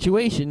create a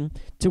situation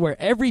to where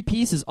every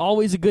piece is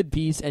always a good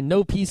piece and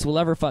no piece will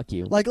ever fuck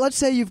you. Like, let's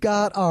say you've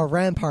got a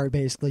rampart,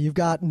 basically. You've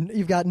got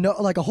no,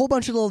 like, a whole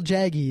bunch of little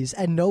jaggies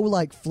and no,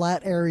 like,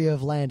 flat area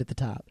of land at the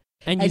top.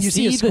 And you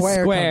see the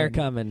square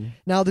coming.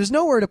 Now, there's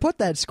nowhere to put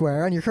that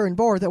square on your current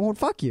board that won't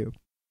fuck you.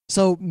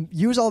 So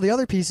use all the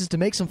other pieces to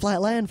make some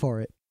flat land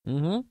for it.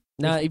 Mm-hmm.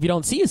 Now, if you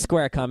don't see a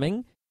square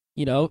coming,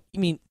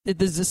 if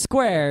there's a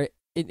square,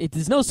 if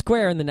there's no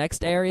square in the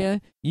next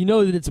area, you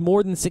know that it's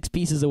more than 6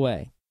 pieces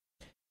away.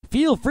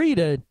 Feel free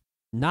to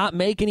not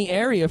make any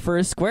area for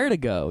a square to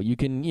go. You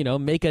can,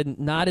 make a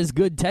not as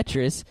good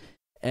Tetris,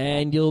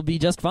 and you'll be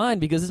just fine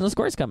because there's no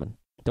squares coming.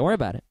 Don't worry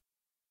about it.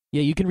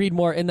 Yeah, you can read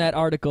more in that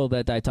article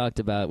that I talked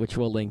about, which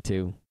we'll link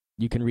to.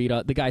 You can read,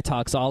 the guy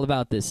talks all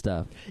about this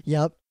stuff.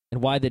 Yep.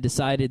 And why they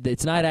decided that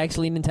it's not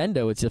actually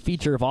Nintendo, it's a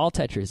feature of all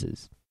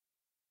Tetrises.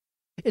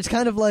 It's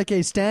kind of like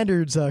a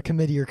standards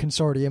committee or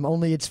consortium,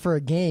 only it's for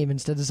a game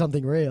instead of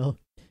something real.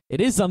 It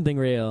is something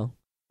real.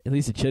 At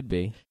least it should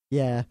be.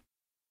 Yeah.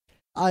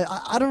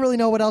 I don't really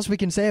know what else we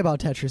can say about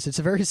Tetris. It's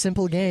a very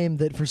simple game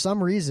that for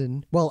some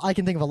reason, well, I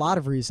can think of a lot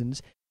of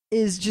reasons,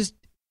 is just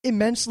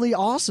immensely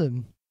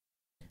awesome.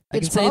 I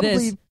can say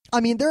this. I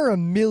mean, there are a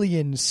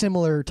million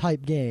similar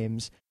type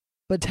games,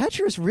 but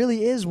Tetris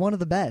really is one of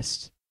the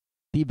best.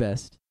 The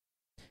best.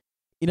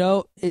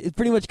 It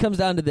pretty much comes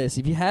down to this.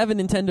 If you have a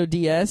Nintendo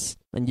DS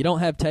and you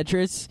don't have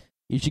Tetris,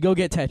 you should go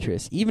get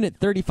Tetris, even at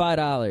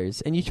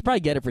 $35, and you should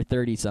probably get it for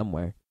 $30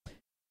 somewhere.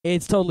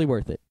 It's totally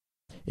worth it.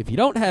 If you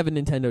don't have a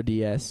Nintendo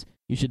DS,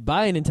 you should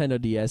buy a Nintendo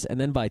DS and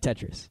then buy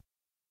Tetris.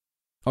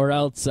 Or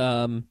else,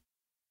 you're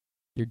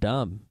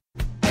dumb.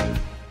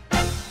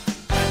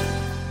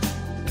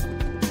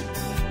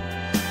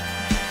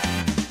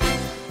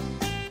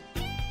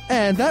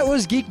 And that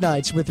was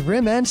Geeknights with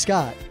Rim and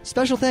Scott.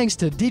 Special thanks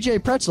to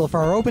DJ Pretzel for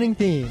our opening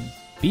theme.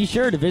 Be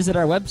sure to visit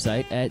our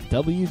website at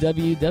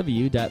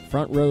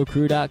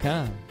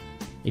www.frontrowcrew.com.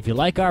 If you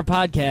like our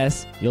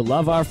podcasts, you'll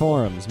love our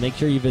forums. Make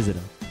sure you visit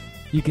them.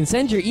 You can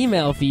send your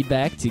email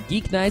feedback to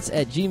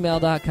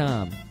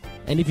geeknights@gmail.com.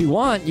 And if you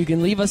want, you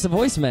can leave us a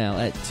voicemail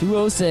at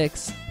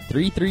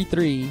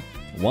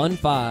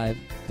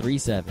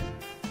 333-1537.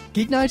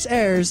 Geeknights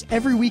airs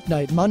every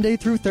weeknight, Monday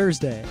through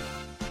Thursday.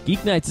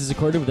 Geeknights is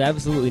recorded with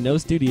absolutely no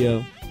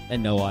studio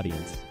and no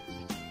audience.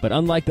 But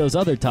unlike those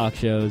other talk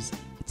shows,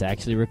 it's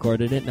actually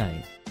recorded at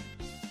night.